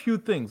done a few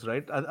things,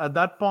 right? At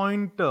that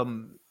point,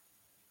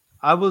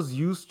 I was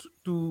used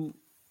to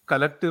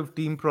collective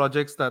team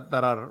projects that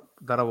are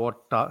what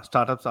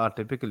startups are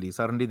typically.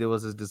 Suddenly, there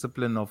was this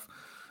discipline of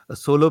a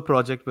solo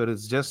project where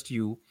it's just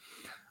you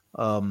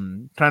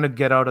trying to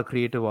get out a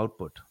creative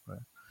output. Right?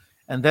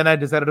 And then I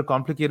decided to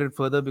complicate it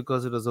further,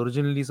 because it was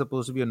originally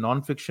supposed to be a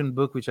non-fiction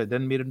book, which I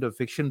then made into a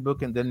fiction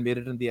book, and then made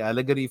it in the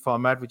allegory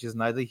format, which is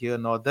neither here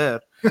nor there.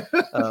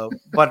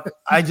 But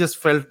I just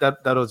felt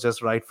that was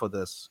just right for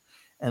this.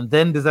 And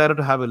then decided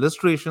to have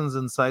illustrations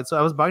inside. So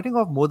I was biting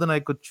off more than I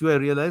could chew, I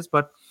realized,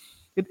 but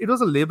it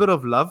was a labor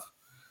of love.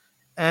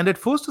 And it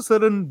forced a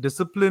certain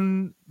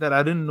discipline that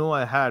I didn't know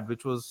I had,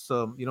 which was,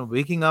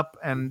 waking up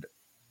and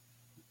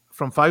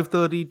from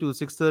 5:30 to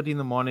 6:30 in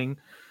the morning,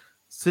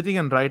 sitting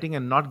and writing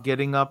and not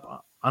getting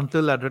up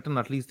until I'd written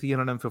at least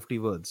 350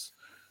 words.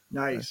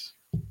 Right? Nice.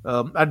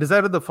 I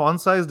decided the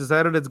font size,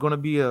 decided it's going to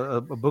be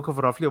a book of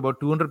roughly about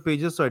 200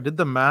 pages. So I did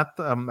the math.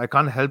 I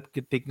can't help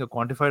taking a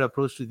quantified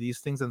approach to these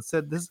things, and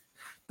said,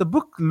 the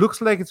book looks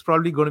like it's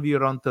probably going to be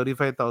around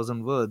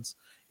 35,000 words.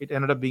 It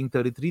ended up being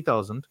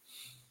 33,000.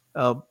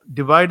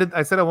 Divided,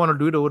 I said I want to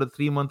do it over a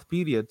 3-month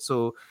period.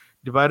 So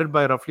divided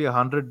by roughly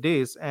 100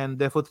 days, and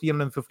therefore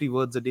 350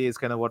 words a day is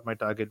kind of what my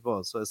target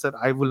was. So I said,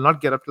 I will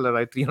not get up till I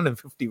write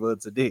 350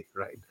 words a day,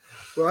 right?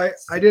 Well,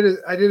 I did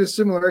a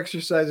similar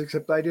exercise,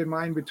 except I did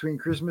mine between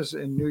Christmas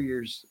and New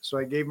Year's. So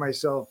I gave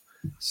myself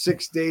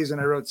 6 days, and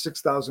I wrote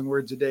 6,000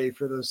 words a day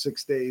for those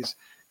 6 days.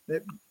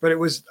 But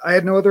I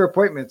had no other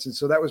appointments. And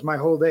so that was my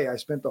whole day. I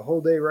spent the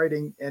whole day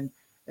writing, and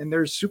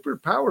there's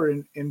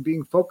superpower in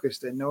being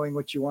focused and knowing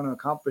what you want to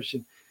accomplish.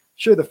 And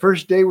sure, the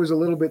first day was a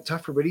little bit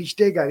tougher, but each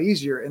day got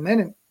easier. And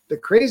then the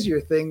crazier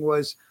thing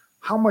was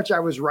how much I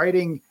was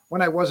writing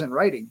when I wasn't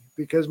writing,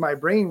 because my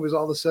brain was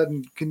all of a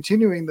sudden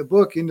continuing the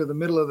book into the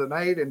middle of the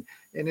night and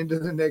into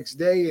the next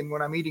day. And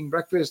when I'm eating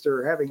breakfast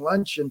or having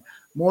lunch, and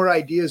more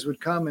ideas would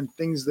come and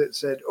things that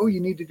said, oh, you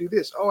need to do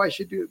this. Oh, I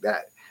should do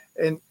that.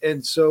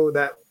 And so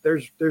that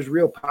there's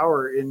real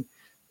power in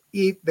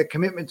the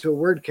commitment to a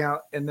word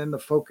count, and then the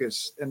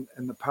focus and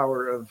the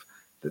power of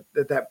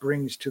that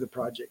brings to the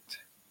project.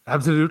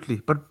 Absolutely.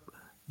 But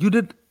you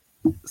did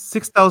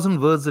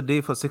 6,000 words a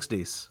day for 6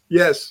 days.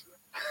 Yes.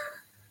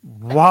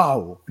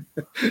 Wow.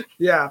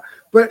 Yeah.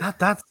 But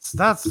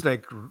that's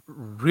like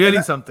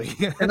really something.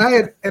 and I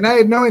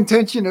had no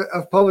intention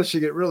of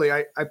publishing it, really.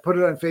 I put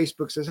it on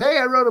Facebook, says, hey,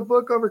 I wrote a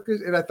book over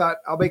Christmas, and I thought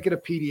I'll make it a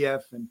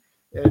PDF and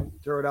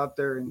throw it out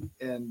there.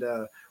 And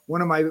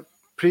one of my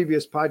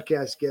previous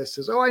podcast guests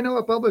says, oh, I know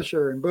a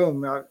publisher, and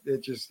boom,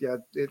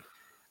 it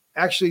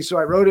actually, so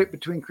I wrote it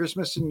between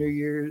Christmas and New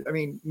Year's.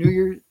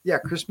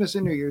 Christmas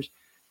and New Year's.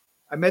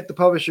 I met the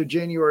publisher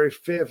January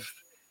 5th,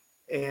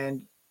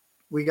 and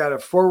we got a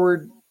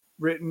forward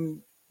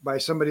written by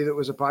somebody that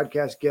was a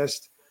podcast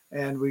guest,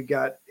 and we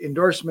got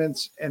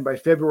endorsements, and by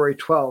February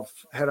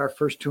 12th had our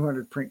first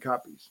 200 print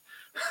copies.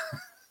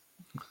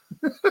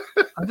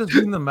 I'm just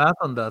doing the math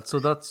on that. So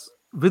that's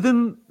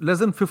within less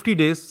than 50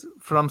 days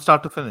from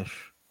start to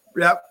finish.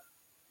 Yep.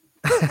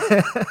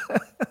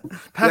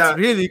 That's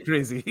really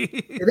crazy.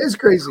 It is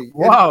crazy.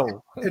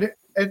 Wow.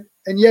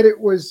 And yet it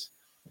was,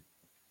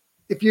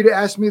 if you'd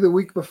asked me the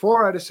week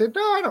before, I'd have said,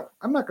 no,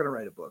 I'm not going to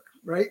write a book.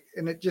 Right.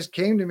 And it just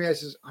came to me. I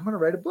says, I'm going to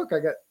write a book.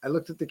 I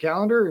looked at the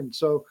calendar. And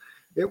so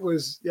it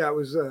was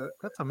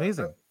that's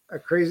amazing. A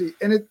crazy,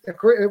 and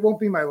it won't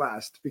be my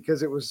last,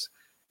 because it was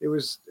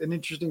an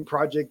interesting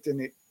project,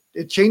 and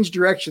it changed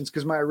directions,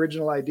 because my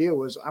original idea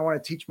was I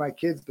want to teach my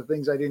kids the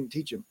things I didn't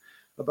teach them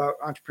about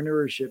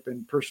entrepreneurship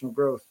and personal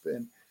growth.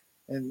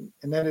 And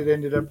then it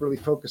ended up really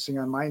focusing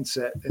on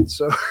mindset. And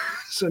so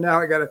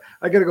now I gotta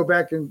go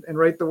back and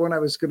write the one I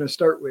was going to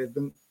start with.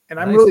 And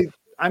I'm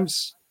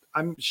nice.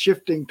 I'm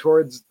shifting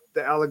towards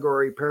the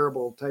allegory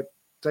parable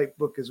type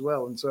book as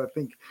well. And so I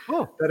think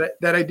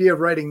that idea of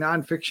writing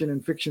nonfiction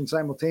and fiction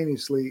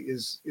simultaneously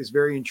is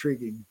very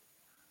intriguing.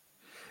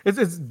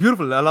 It's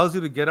beautiful. It allows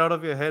you to get out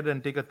of your head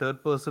and take a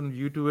third person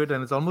view to it.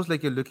 And it's almost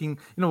like you're looking,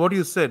 what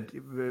you said,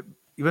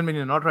 even when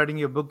you're not writing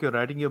your book, you're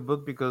writing your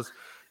book because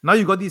now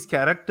you got these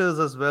characters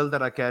as well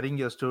that are carrying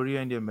your story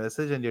and your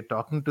message, and you're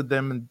talking to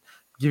them and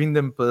giving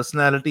them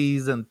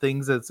personalities and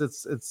things.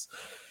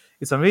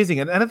 It's amazing.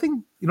 And I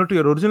think, to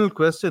your original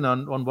question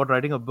on what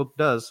writing a book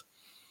does,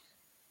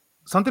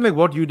 something like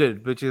what you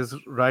did, which is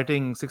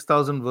writing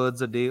 6,000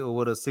 words a day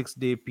over a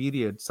 6-day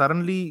period,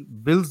 suddenly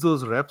builds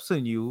those reps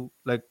in you.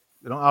 Like,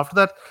 after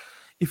that,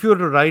 if you were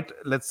to write,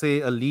 let's say,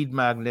 a lead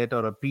magnet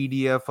or a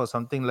PDF or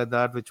something like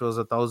that, which was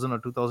 1,000 or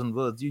 2,000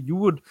 words, you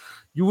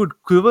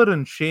would quiver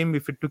in shame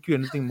if it took you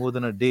anything more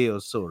than a day or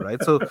so, right?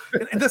 So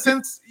in the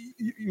sense,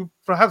 you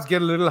perhaps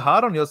get a little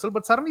hard on yourself,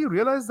 but suddenly you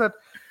realize that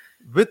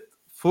with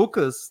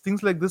focus,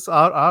 things like this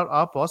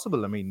are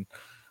possible. I mean,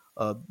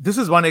 this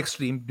is one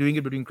extreme, doing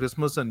it between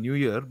Christmas and New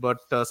Year, but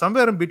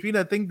somewhere in between,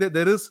 I think that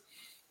there is,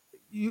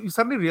 you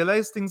suddenly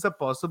realize things are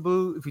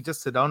possible if you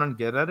just sit down and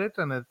get at it.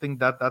 And I think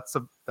that's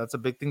a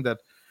big thing that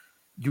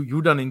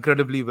you done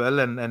incredibly well,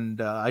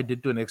 and I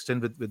did to an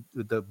extent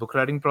with the book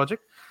writing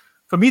project.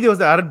 For me, there was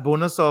the added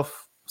bonus of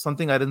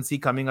something I didn't see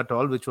coming at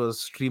all, which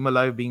was Stream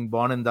Alive being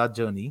born in that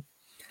journey.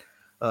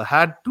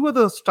 Had two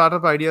other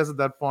startup ideas at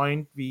that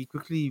point. We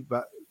quickly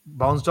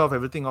bounced off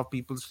everything off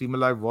people. Stream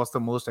Alive was the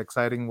most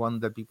exciting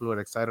one that people were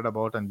excited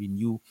about, and we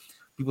knew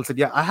people said,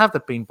 yeah, I have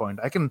that pain point.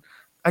 I can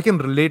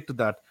relate to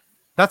that.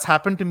 That's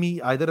happened to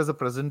me either as a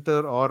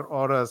presenter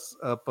or as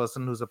a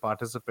person who's a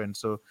participant.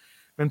 So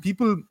when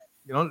people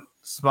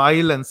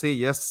smile and say,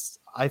 yes,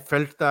 I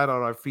felt that,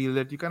 or I feel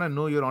it, you kind of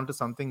know you're onto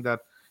something that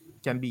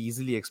can be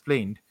easily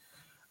explained.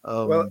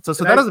 So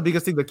that was the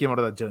biggest thing that came out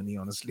of that journey,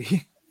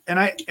 honestly. And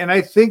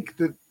I think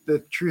that the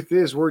truth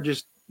is,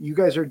 you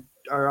guys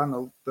are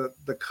on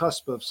the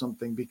cusp of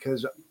something,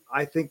 because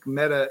I think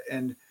Meta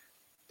and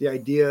the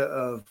idea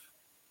of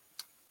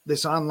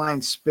this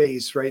online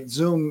space, right?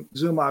 Zoom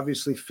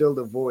obviously filled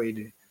a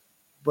void,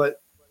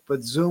 but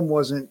Zoom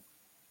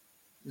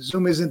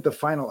isn't the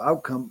final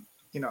outcome.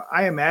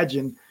 I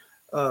imagine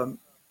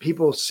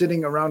people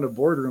sitting around a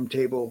boardroom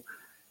table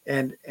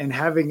and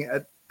having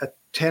a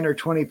 10 or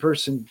 20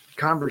 person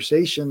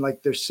conversation,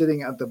 like they're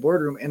sitting at the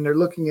boardroom and they're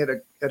looking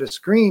at a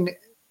screen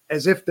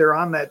as if they're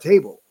on that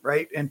table,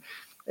 right? And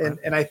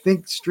I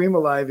think Stream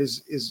Alive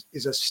is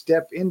a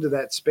step into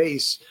that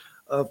space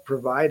of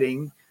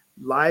providing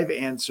live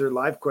answer,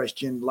 live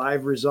question,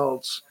 live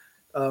results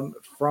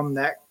from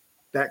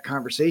that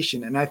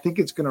conversation. And I think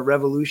it's going to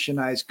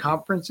revolutionize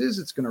conferences.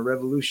 It's going to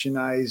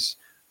revolutionize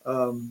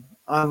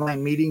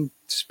online meeting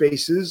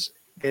spaces,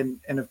 and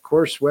of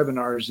course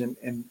webinars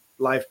and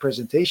live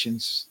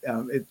presentations.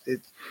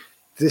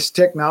 This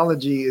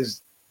technology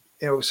is,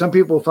 some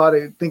people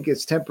think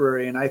it's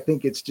temporary, and I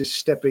think it's just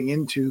stepping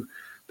into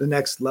the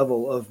next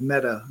level of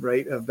meta,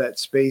 right? Of that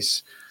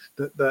space,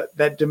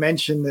 that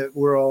dimension that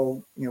we're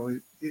all,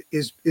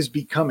 is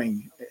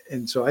becoming.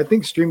 And so I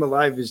think Stream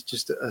Alive is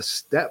just a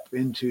step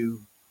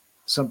into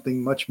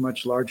something much,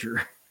 much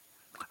larger.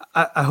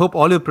 I hope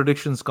all your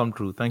predictions come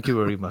true. Thank you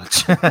very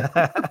much.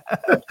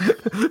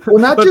 Well,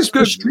 not But just for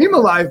good. Stream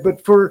Alive,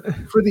 but for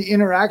the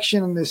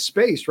interaction in this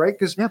space, right?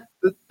 Because Yeah.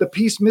 the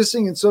piece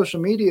missing in social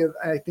media,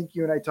 I think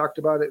you and I talked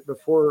about it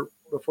before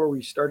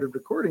we started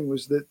recording,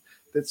 was that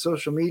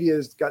social media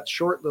has got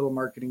short little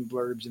marketing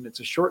blurbs, and it's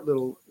a short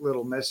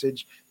little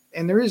message,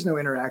 and there is no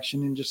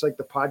interaction. And just like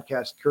the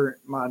podcast current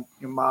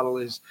model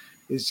is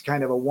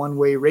kind of a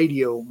one-way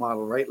radio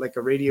model, right? Like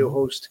a radio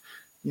host,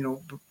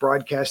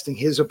 broadcasting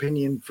his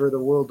opinion for the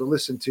world to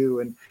listen to,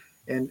 and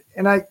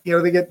I,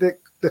 they get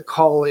the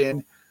call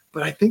in.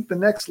 But I think the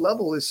next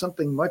level is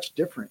something much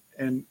different,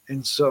 and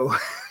so,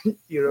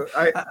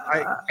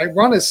 I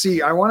want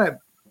to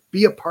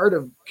be a part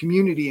of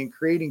community and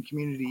creating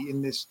community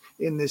in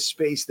this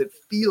space that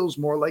feels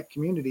more like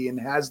community and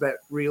has that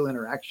real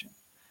interaction.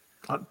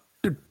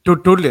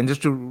 Totally. And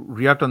just to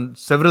react on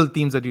several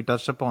themes that you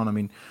touched upon, I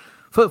mean,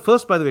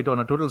 first, by the way, on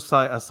a total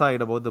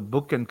aside about the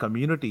book and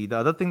community, the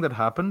other thing that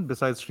happened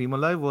besides Stream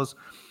Alive was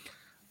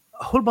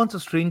a whole bunch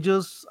of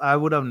strangers I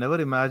would have never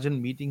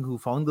imagined meeting who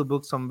found the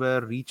book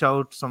somewhere, reach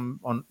out some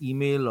on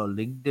email or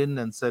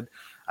LinkedIn and said,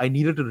 I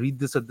needed to read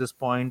this at this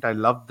point. I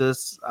love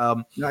this.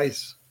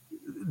 Nice.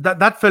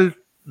 That felt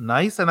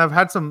nice, and I've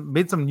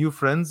made some new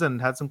friends and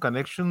had some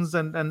connections,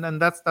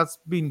 and that's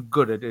been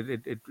good.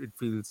 It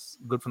feels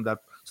good from that.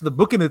 So the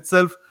book in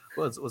itself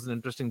was an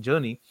interesting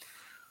journey.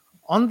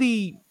 On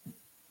the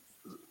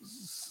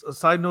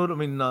side note, I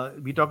mean,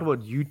 we talked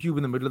about YouTube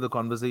in the middle of the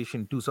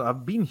conversation too. So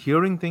I've been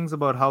hearing things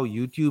about how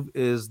YouTube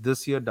is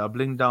this year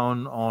doubling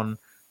down on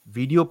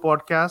video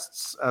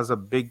podcasts as a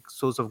big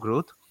source of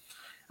growth,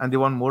 and they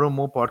want more and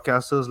more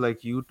podcasters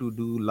like you to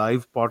do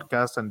live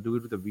podcasts and do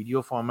it with a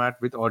video format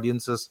with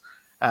audiences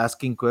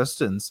asking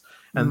questions,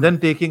 and then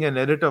taking an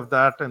edit of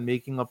that and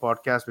making a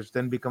podcast, which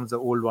then becomes the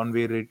old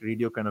one-way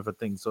radio kind of a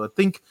thing. So I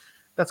think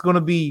that's going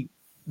to be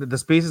the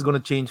space is going to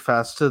change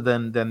faster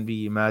than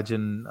we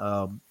imagine.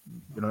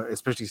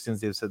 Especially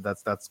since they've said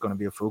that's going to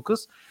be a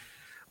focus.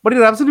 But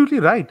you're absolutely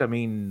right. I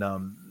mean,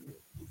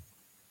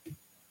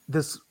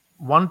 this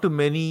one to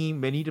many,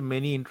 many to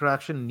many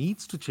interaction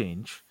needs to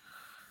change.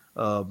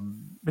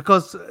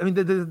 Because I mean,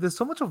 there's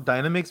so much of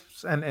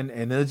dynamics and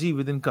energy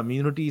within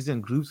communities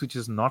and groups which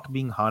is not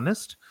being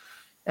harnessed.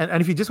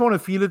 And if you just want to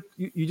feel it,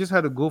 you just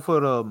had to go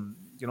for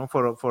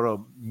for a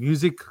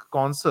music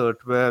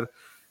concert where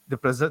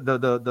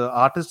the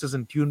artist is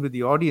in tune with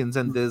the audience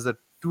and there's a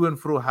to and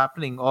fro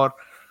happening, or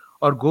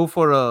go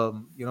for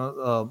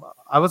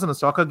I was in a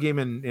soccer game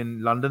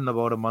in London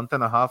about a month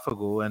and a half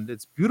ago, and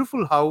it's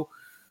beautiful how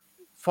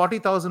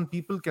 40,000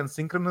 people can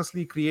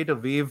synchronously create a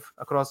wave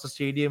across the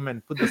stadium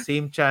and put the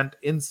same chant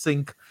in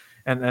sync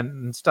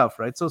and stuff,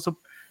 right? So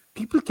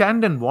people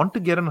can and want to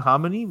get in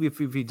harmony if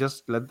we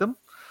just let them.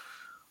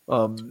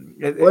 As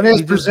We just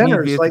need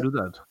presenters, ways to do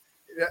that.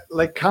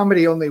 like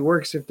comedy only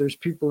works if there's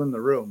people in the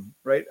room,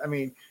 right? I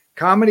mean,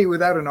 comedy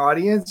without an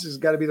audience has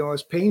got to be the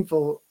most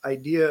painful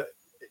idea,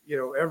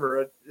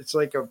 ever. It's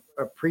like a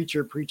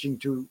preacher preaching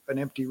to an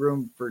empty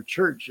room for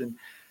church, and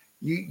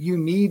we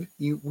need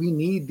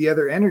the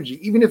other energy,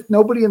 even if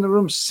nobody in the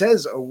room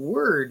says a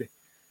word.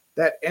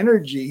 That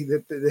energy,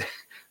 that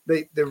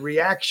the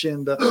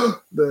reaction,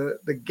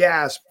 the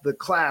gasp, the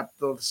clap,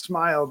 the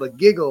smile, the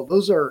giggle,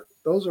 those are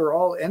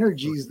all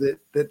energies that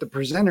the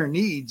presenter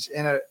needs.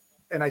 And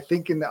I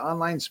think in the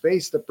online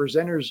space, the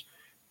presenters,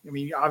 I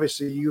mean,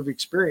 obviously you've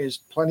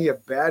experienced plenty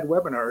of bad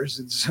webinars,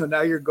 and so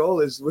now your goal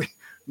is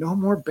no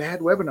more bad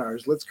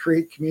webinars. Let's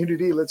create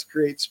community. Let's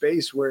create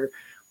space where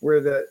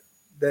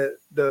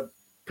the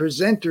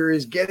presenter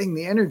is getting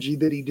the energy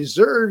that he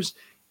deserves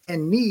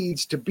and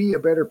needs to be a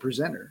better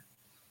presenter.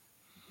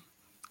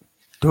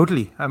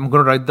 Totally. I'm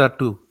going to write that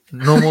too.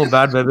 No more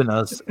bad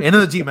webinars.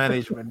 Energy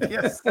management.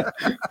 Yes.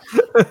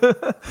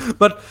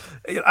 But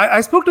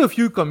I spoke to a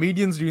few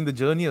comedians during the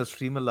journey of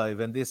Stream Alive,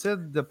 and they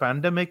said the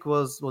pandemic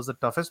was the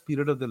toughest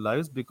period of their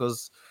lives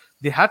because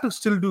they had to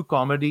still do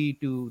comedy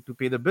to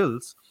pay the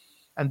bills,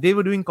 and they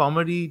were doing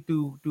comedy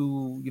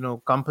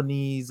to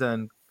companies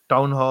and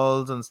town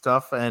halls and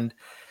stuff, and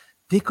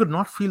they could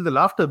not feel the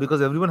laughter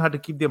because everyone had to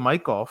keep their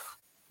mic off.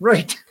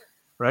 Right.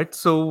 Right.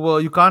 So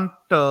you can't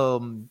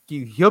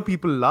hear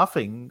people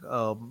laughing.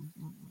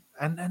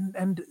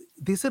 And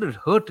they said it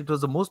hurt. It was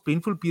the most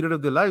painful period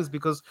of their lives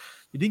because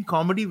you're doing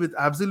comedy with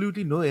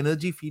absolutely no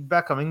energy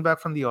feedback coming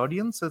back from the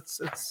audience.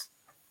 It's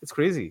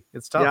crazy.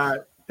 It's tough. Yeah,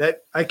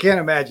 that I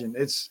can't imagine.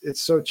 It's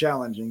so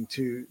challenging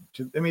to.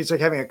 I mean, it's like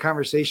having a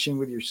conversation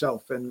with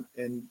yourself, and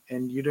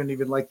you don't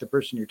even like the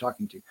person you're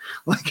talking to.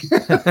 Like,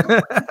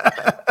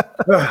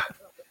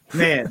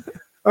 man.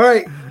 All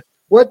right,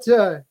 what?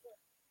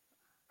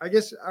 I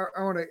guess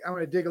I want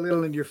to dig a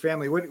little into your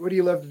family. What do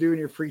you love to do in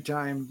your free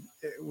time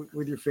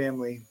with your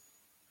family?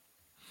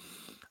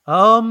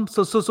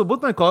 So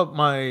both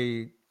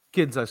my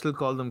kids, I still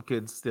call them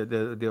kids.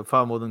 They're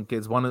far more than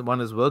kids.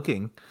 One is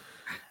working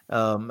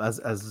as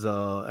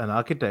an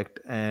architect,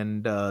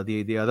 and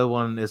the other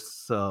one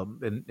is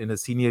in a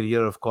senior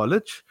year of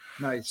college.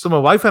 So Nice. my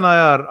wife and I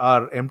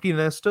are empty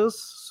nesters.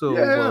 So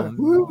Yeah.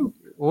 Woo.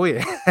 oh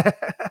yeah,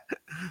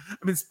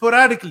 I mean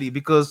sporadically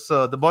because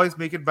the boys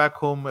make it back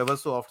home ever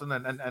so often,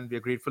 and we're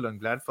grateful and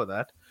glad for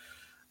that.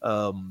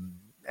 Um,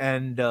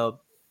 and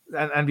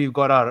and we've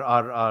got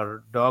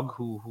our dog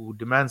who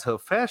demands her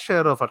fair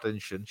share of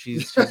attention.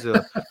 She's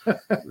a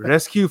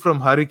rescue from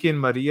Hurricane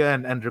Maria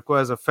and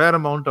requires a fair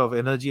amount of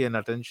energy and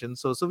attention.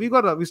 So we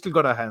still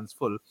got our hands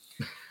full.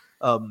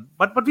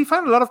 But we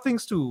find a lot of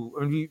things too.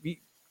 I mean,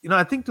 we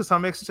I think to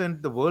some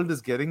extent the world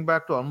is getting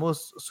back to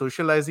almost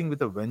socializing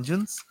with a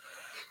vengeance.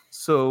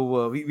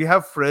 So we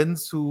have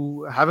friends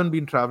who haven't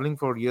been traveling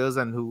for years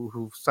and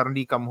who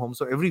suddenly come home.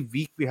 So every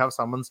week we have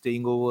someone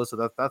staying over.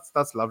 So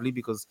that's lovely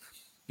because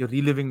you're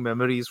reliving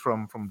memories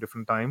from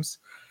different times.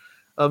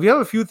 We have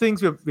a few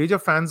things. We're major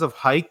fans of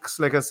hikes.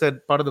 Like I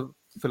said, part of the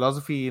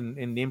philosophy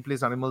in name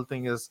place animal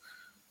thing is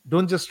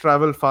don't just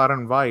travel far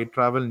and wide,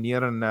 travel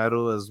near and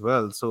narrow as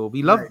well. So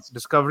we love Nice.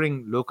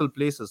 discovering local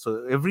places.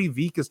 So every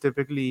week is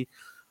typically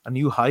a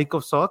new hike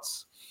of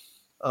sorts.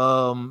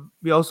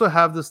 We also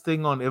have this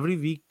thing on every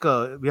week.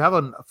 We have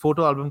a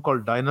photo album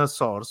called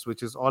Dinosaurs,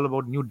 which is all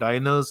about new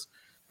diners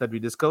that we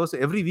discover. So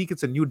every week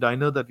it's a new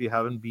diner that we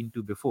haven't been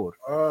to before,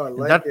 Oh, I and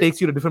like that it. takes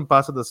you to different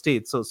parts of the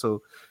state.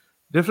 So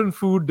different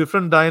food,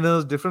 different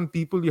diners, different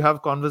people you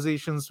have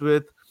conversations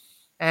with,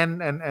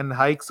 and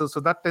hikes. So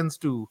that tends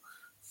to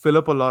fill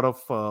up a lot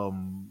of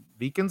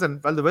weekends.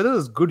 And while the weather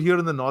is good here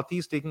in the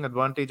Northeast, taking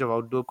advantage of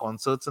outdoor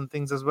concerts and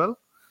things as well.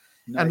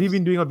 And we've Nice.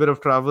 been doing a bit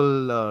of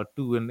travel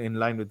too in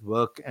line with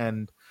work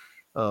and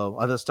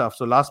other stuff.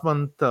 So last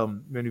month,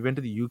 when we went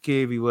to the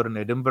UK, we were in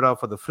Edinburgh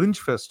for the Fringe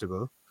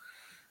Festival,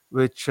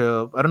 which I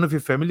don't know if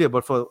you're familiar,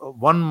 but for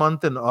 1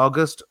 month in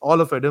August,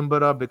 all of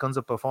Edinburgh becomes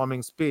a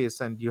performing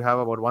space, and you have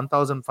about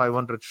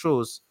 1,500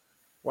 shows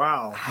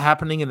Wow.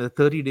 happening in a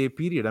 30-day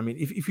period. I mean,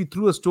 if you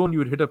threw a stone, you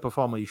would hit a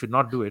performer. You should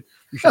not do it.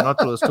 You should not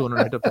throw a stone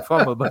and hit a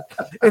performer. But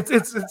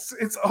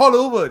it's all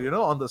over,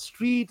 on the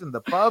street, in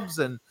the pubs,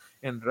 and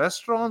in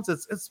restaurants.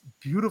 It's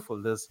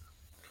beautiful.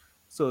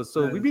 So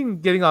we've Nice.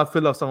 been getting our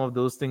fill of some of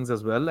those things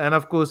as well, and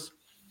of course,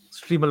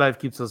 Stream Alive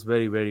keeps us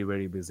very, very,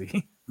 very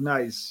busy.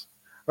 Nice.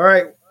 All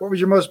right. What was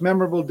your most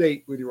memorable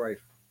date with your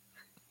wife?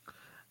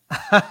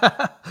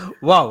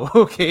 Wow.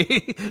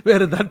 Okay, where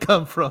did that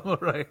come from? All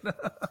right.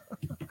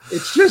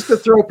 It's just to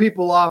throw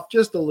people off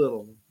just a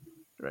little.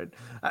 Right.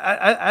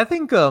 I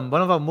think one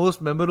of our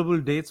most memorable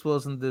dates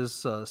was in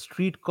this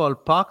street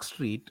called Park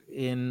Street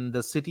in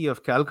the city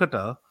of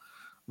Calcutta,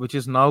 which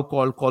is now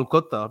called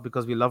Kolkata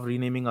because we love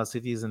renaming our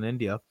cities in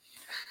India.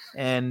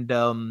 And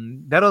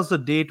that was the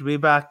date way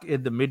back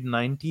in the mid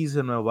 90s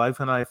when my wife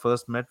and I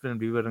first met when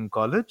we were in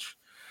college.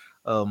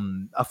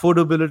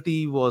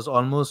 Affordability was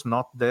almost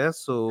not there.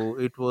 So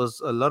it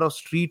was a lot of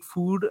street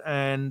food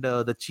and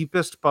the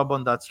cheapest pub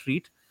on that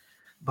street.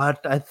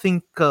 But I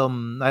think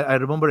I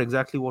remember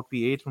exactly what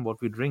we ate and what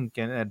we drank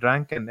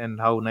and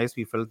how nice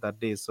we felt that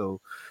day.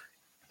 So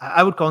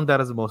I would count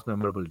that as the most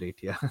memorable date.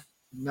 Yeah.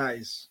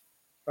 Nice.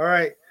 All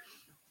right.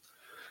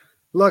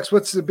 Lux,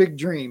 what's the big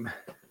dream?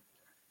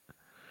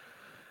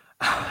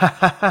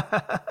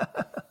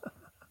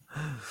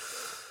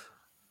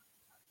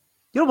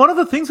 One of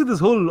the things with this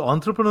whole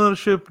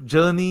entrepreneurship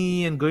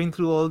journey and going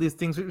through all these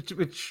things,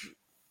 which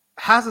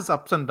has its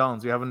ups and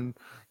downs. You haven't,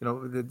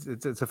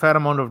 it's a fair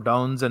amount of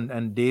downs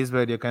and days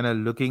where you're kind of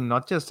looking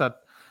not just at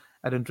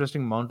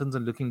interesting mountains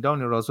and looking down.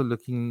 You're also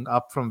looking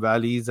up from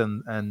valleys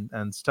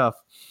and stuff.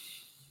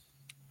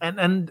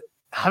 And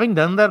having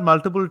done that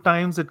multiple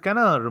times, it kind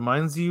of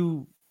reminds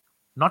you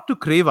not to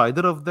crave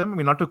either of them. I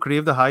mean, not to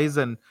crave the highs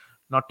and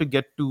not to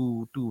get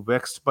too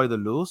vexed by the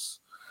lows.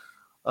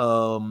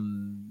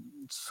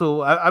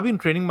 So I've been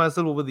training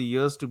myself over the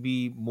years to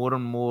be more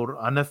and more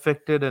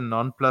unaffected and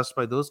nonplussed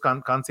by those.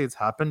 Can't say it's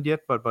happened yet,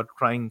 but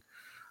trying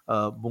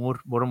more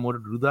and more to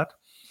do that.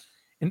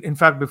 In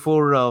fact,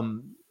 before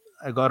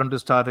I got into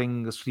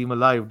starting Stream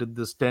Alive, did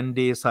this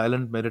 10-day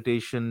silent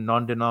meditation,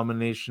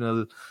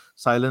 non-denominational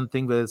silent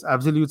thing where it's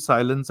absolute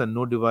silence and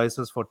no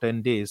devices for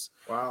 10 days,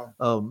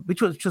 Wow.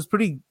 which was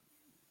pretty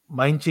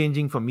mind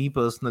changing for me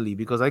personally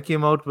because I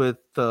came out with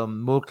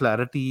more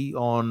clarity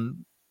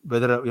on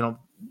whether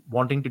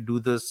wanting to do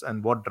this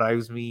and what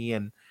drives me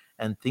and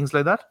things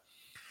like that.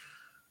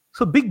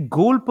 So big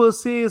goal per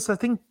se is, I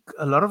think,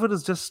 a lot of it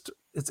is just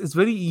it's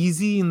very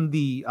easy in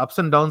the ups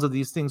and downs of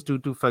these things to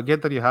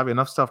forget that you have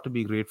enough stuff to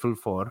be grateful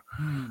for.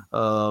 Hmm.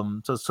 I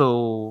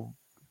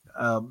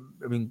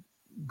mean,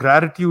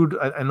 gratitude,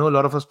 I know a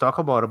lot of us talk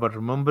about it, but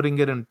remembering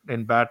it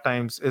in bad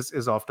times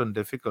is often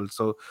difficult.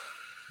 So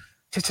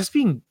just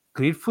being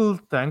grateful,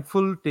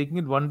 thankful, taking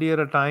it one day at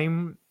a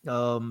time.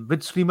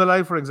 With Stream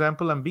Alive, for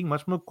example, I'm being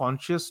much more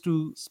conscious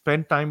to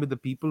spend time with the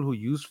people who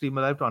use Stream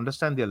Alive to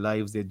understand their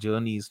lives, their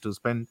journeys, to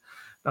spend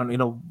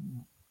on,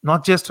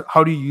 not just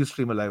how do you use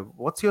Stream Alive.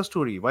 What's your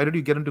story? Why did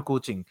you get into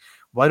coaching?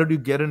 Why do you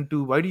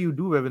do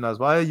webinars?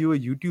 Why are you a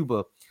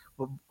YouTuber?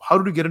 How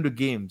did you get into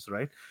games,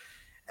 right?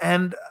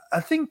 And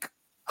I think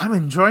I'm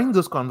enjoying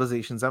those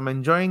conversations.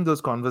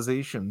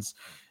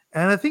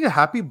 And I think a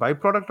happy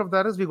byproduct of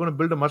that is we're going to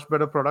build a much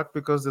better product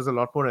because there's a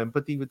lot more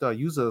empathy with our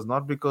users,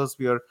 not because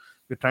we're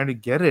trying to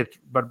get it,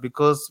 but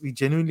because we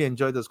genuinely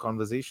enjoy those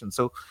conversations.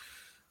 So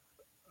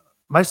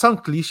might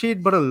sound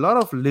cliched, but a lot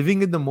of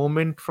living in the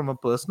moment from a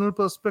personal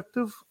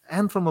perspective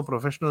and from a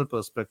professional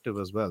perspective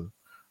as well.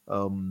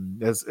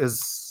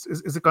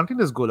 Is a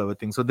continuous goal, I would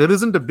think. So there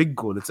isn't a big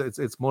goal.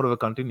 It's more of a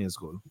continuous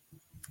goal.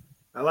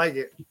 I like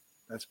it.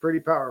 That's pretty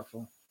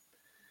powerful.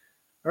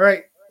 All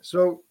right.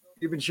 So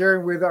you've been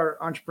sharing with our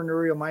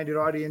entrepreneurial minded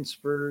audience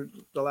for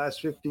the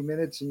last 50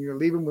 minutes, and you're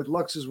leaving with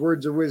Lux's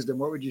words of wisdom.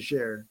 What would you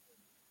share?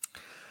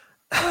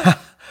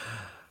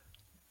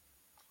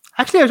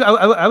 Actually,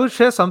 I would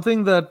share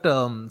something that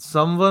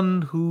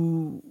someone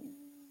who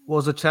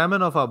was a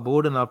chairman of our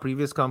board in our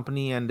previous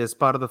company and is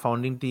part of the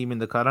founding team in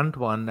the current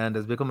one and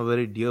has become a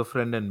very dear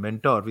friend and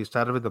mentor. We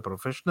started with a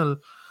professional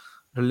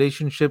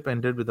relationship,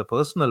 ended with a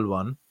personal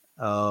one.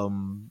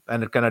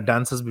 And it kind of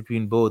dances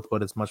between both,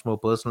 but it's much more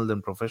personal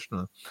than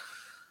professional.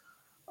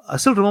 I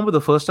still remember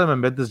the first time I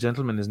met this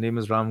gentleman. His name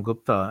is Ram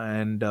Gupta.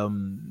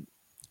 And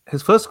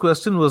his first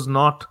question was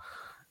not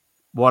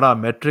what our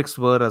metrics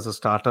were as a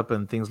startup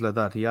and things like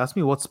that. He asked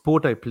me what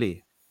sport I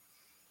play.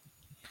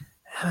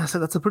 And I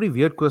said, that's a pretty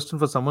weird question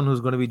for someone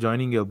who's going to be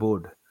joining your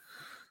board.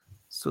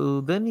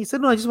 So then he said,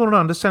 no, I just want to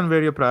understand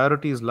where your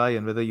priorities lie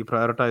and whether you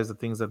prioritize the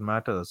things that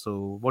matter.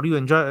 So what do you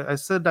enjoy? I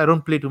said, I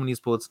don't play too many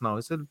sports now.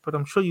 He said, but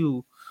I'm sure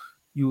you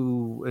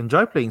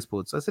enjoy playing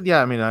sports. I said,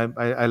 yeah, I mean,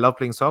 I love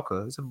playing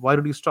soccer. He said, why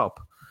did you stop?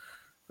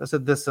 I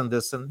said, this and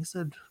this. And he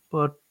said,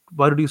 but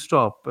why did you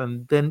stop?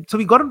 And then, so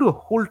we got into a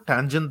whole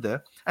tangent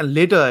there. And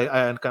later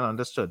I kind of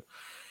understood.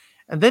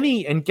 And then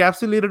he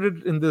encapsulated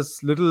it in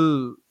this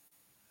little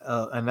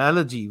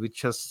analogy,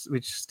 which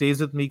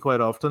stays with me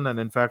quite often. And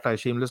in fact, I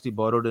shamelessly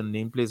borrowed in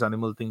Name Place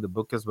Animal Thing, the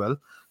book as well,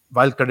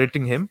 while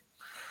crediting him.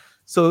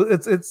 So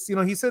it's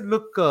he said,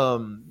 look,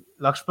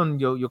 Lakshman,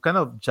 you're kind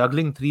of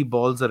juggling three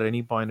balls at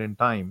any point in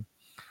time,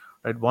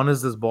 right? One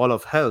is this ball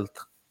of health,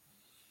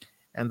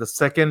 and the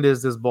second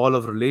is this ball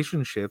of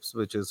relationships,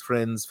 which is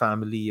friends,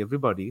 family,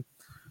 everybody,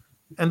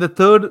 and the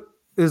third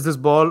is this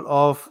ball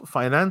of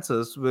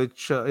finances,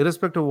 which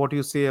irrespective of what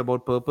you say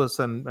about purpose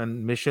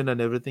and mission and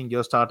everything,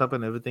 your startup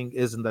and everything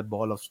is in that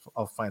ball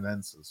of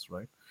finances,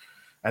 right?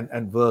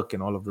 And work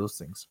and all of those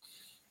things.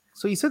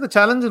 So he said the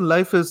challenge in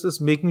life is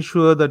making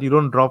sure that you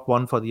don't drop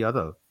one for the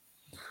other.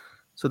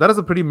 So that is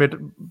a pretty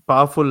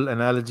powerful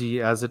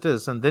analogy as it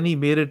is. And then he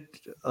made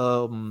it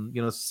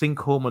sink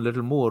home a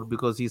little more,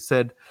 because he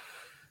said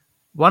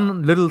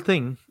one little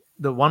thing,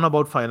 the one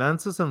about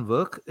finances and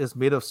work, is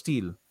made of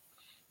steel.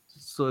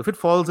 So if it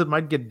falls, it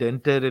might get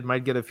dented, it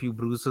might get a few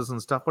bruises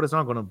and stuff, but it's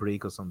not going to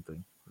break or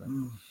something, right?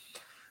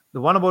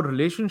 The one about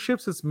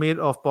relationships is made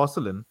of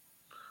porcelain.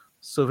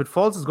 So if it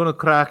falls, it's going to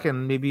crack,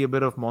 and maybe a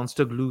bit of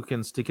monster glue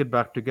can stick it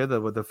back together,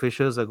 but the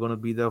fissures are going to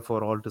be there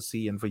for all to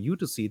see and for you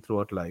to see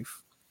throughout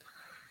life.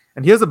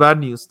 And here's the bad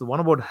news. The one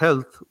about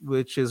health,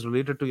 which is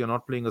related to you're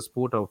not playing a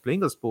sport or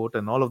playing a sport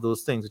and all of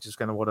those things, which is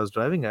kind of what I was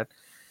driving at,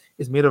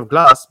 is made of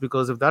glass,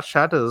 because if that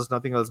shatters,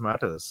 nothing else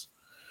matters.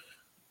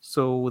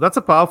 So that's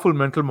a powerful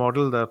mental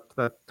model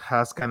that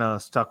has kind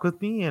of stuck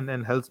with me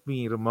and helps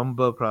me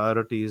remember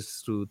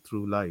priorities through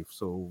life.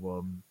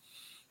 So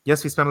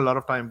yes, we spend a lot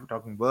of time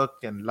talking work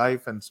and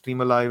life and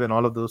Stream Alive and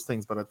all of those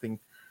things, but I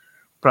think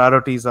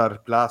priorities are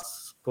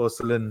glass,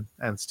 porcelain,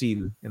 and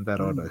steel in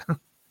that order.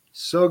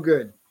 So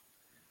good.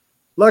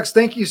 Lux,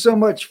 thank you so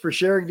much for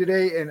sharing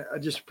today. And I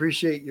just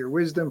appreciate your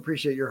wisdom,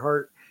 appreciate your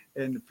heart,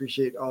 and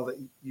appreciate all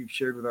that you've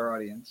shared with our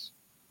audience.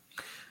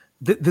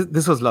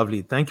 This was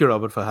lovely. Thank you,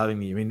 Robert, for having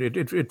me. I mean,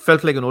 it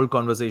felt like an old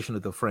conversation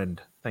with a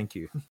friend. Thank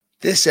you.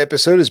 This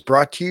episode is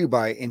brought to you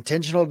by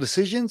intentional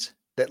decisions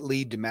that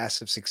lead to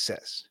massive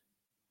success.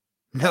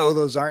 No,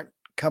 those aren't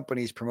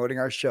companies promoting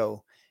our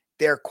show.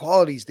 They are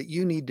qualities that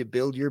you need to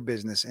build your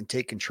business and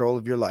take control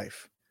of your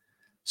life.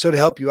 So to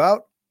help you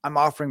out, I'm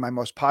offering my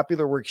most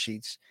popular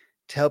worksheets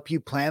to help you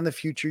plan the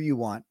future you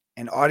want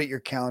and audit your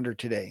calendar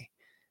today.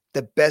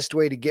 The best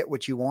way to get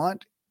what you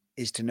want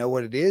is to know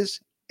what it is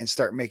and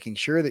start making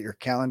sure that your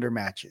calendar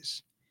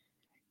matches.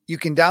 You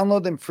can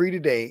download them free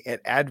today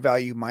at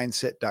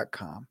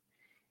addvaluemindset.com.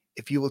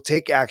 If you will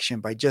take action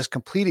by just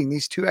completing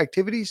these two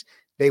activities,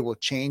 they will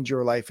change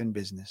your life and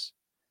business.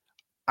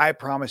 I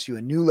promise you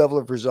a new level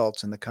of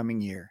results in the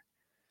coming year.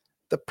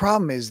 The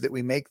problem is that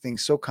we make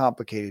things so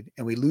complicated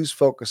and we lose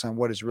focus on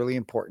what is really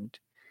important.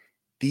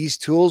 These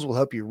tools will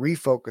help you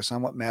refocus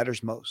on what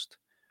matters most.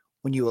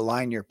 When you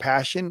align your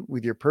passion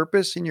with your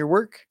purpose in your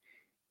work,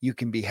 you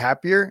can be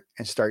happier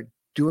and start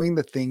doing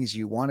the things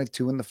you wanted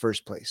to in the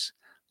first place,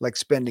 like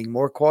spending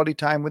more quality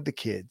time with the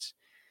kids,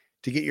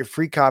 To get your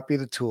free copy of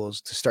the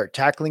tools to start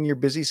tackling your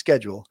busy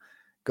schedule,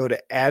 go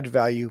to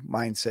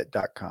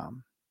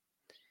addvaluemindset.com.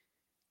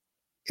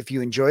 If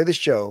you enjoy the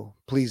show,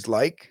 please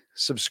like,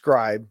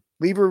 subscribe,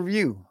 leave a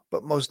review.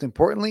 But most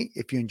importantly,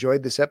 if you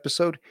enjoyed this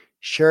episode,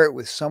 share it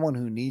with someone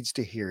who needs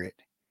to hear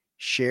it.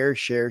 Share,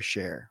 share,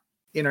 share.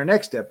 In our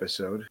next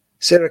episode,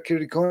 Sarah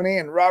Kirikone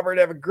and Robert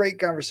have a great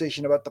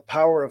conversation about the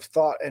power of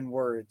thought and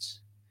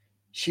words.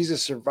 She's a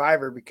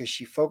survivor because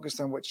she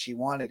focused on what she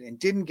wanted and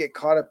didn't get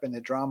caught up in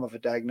the drama of a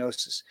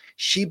diagnosis.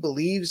 She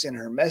believes in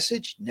her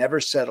message, never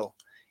settle.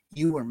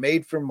 You were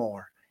made for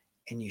more,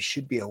 and you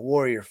should be a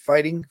warrior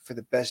fighting for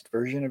the best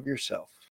version of yourself.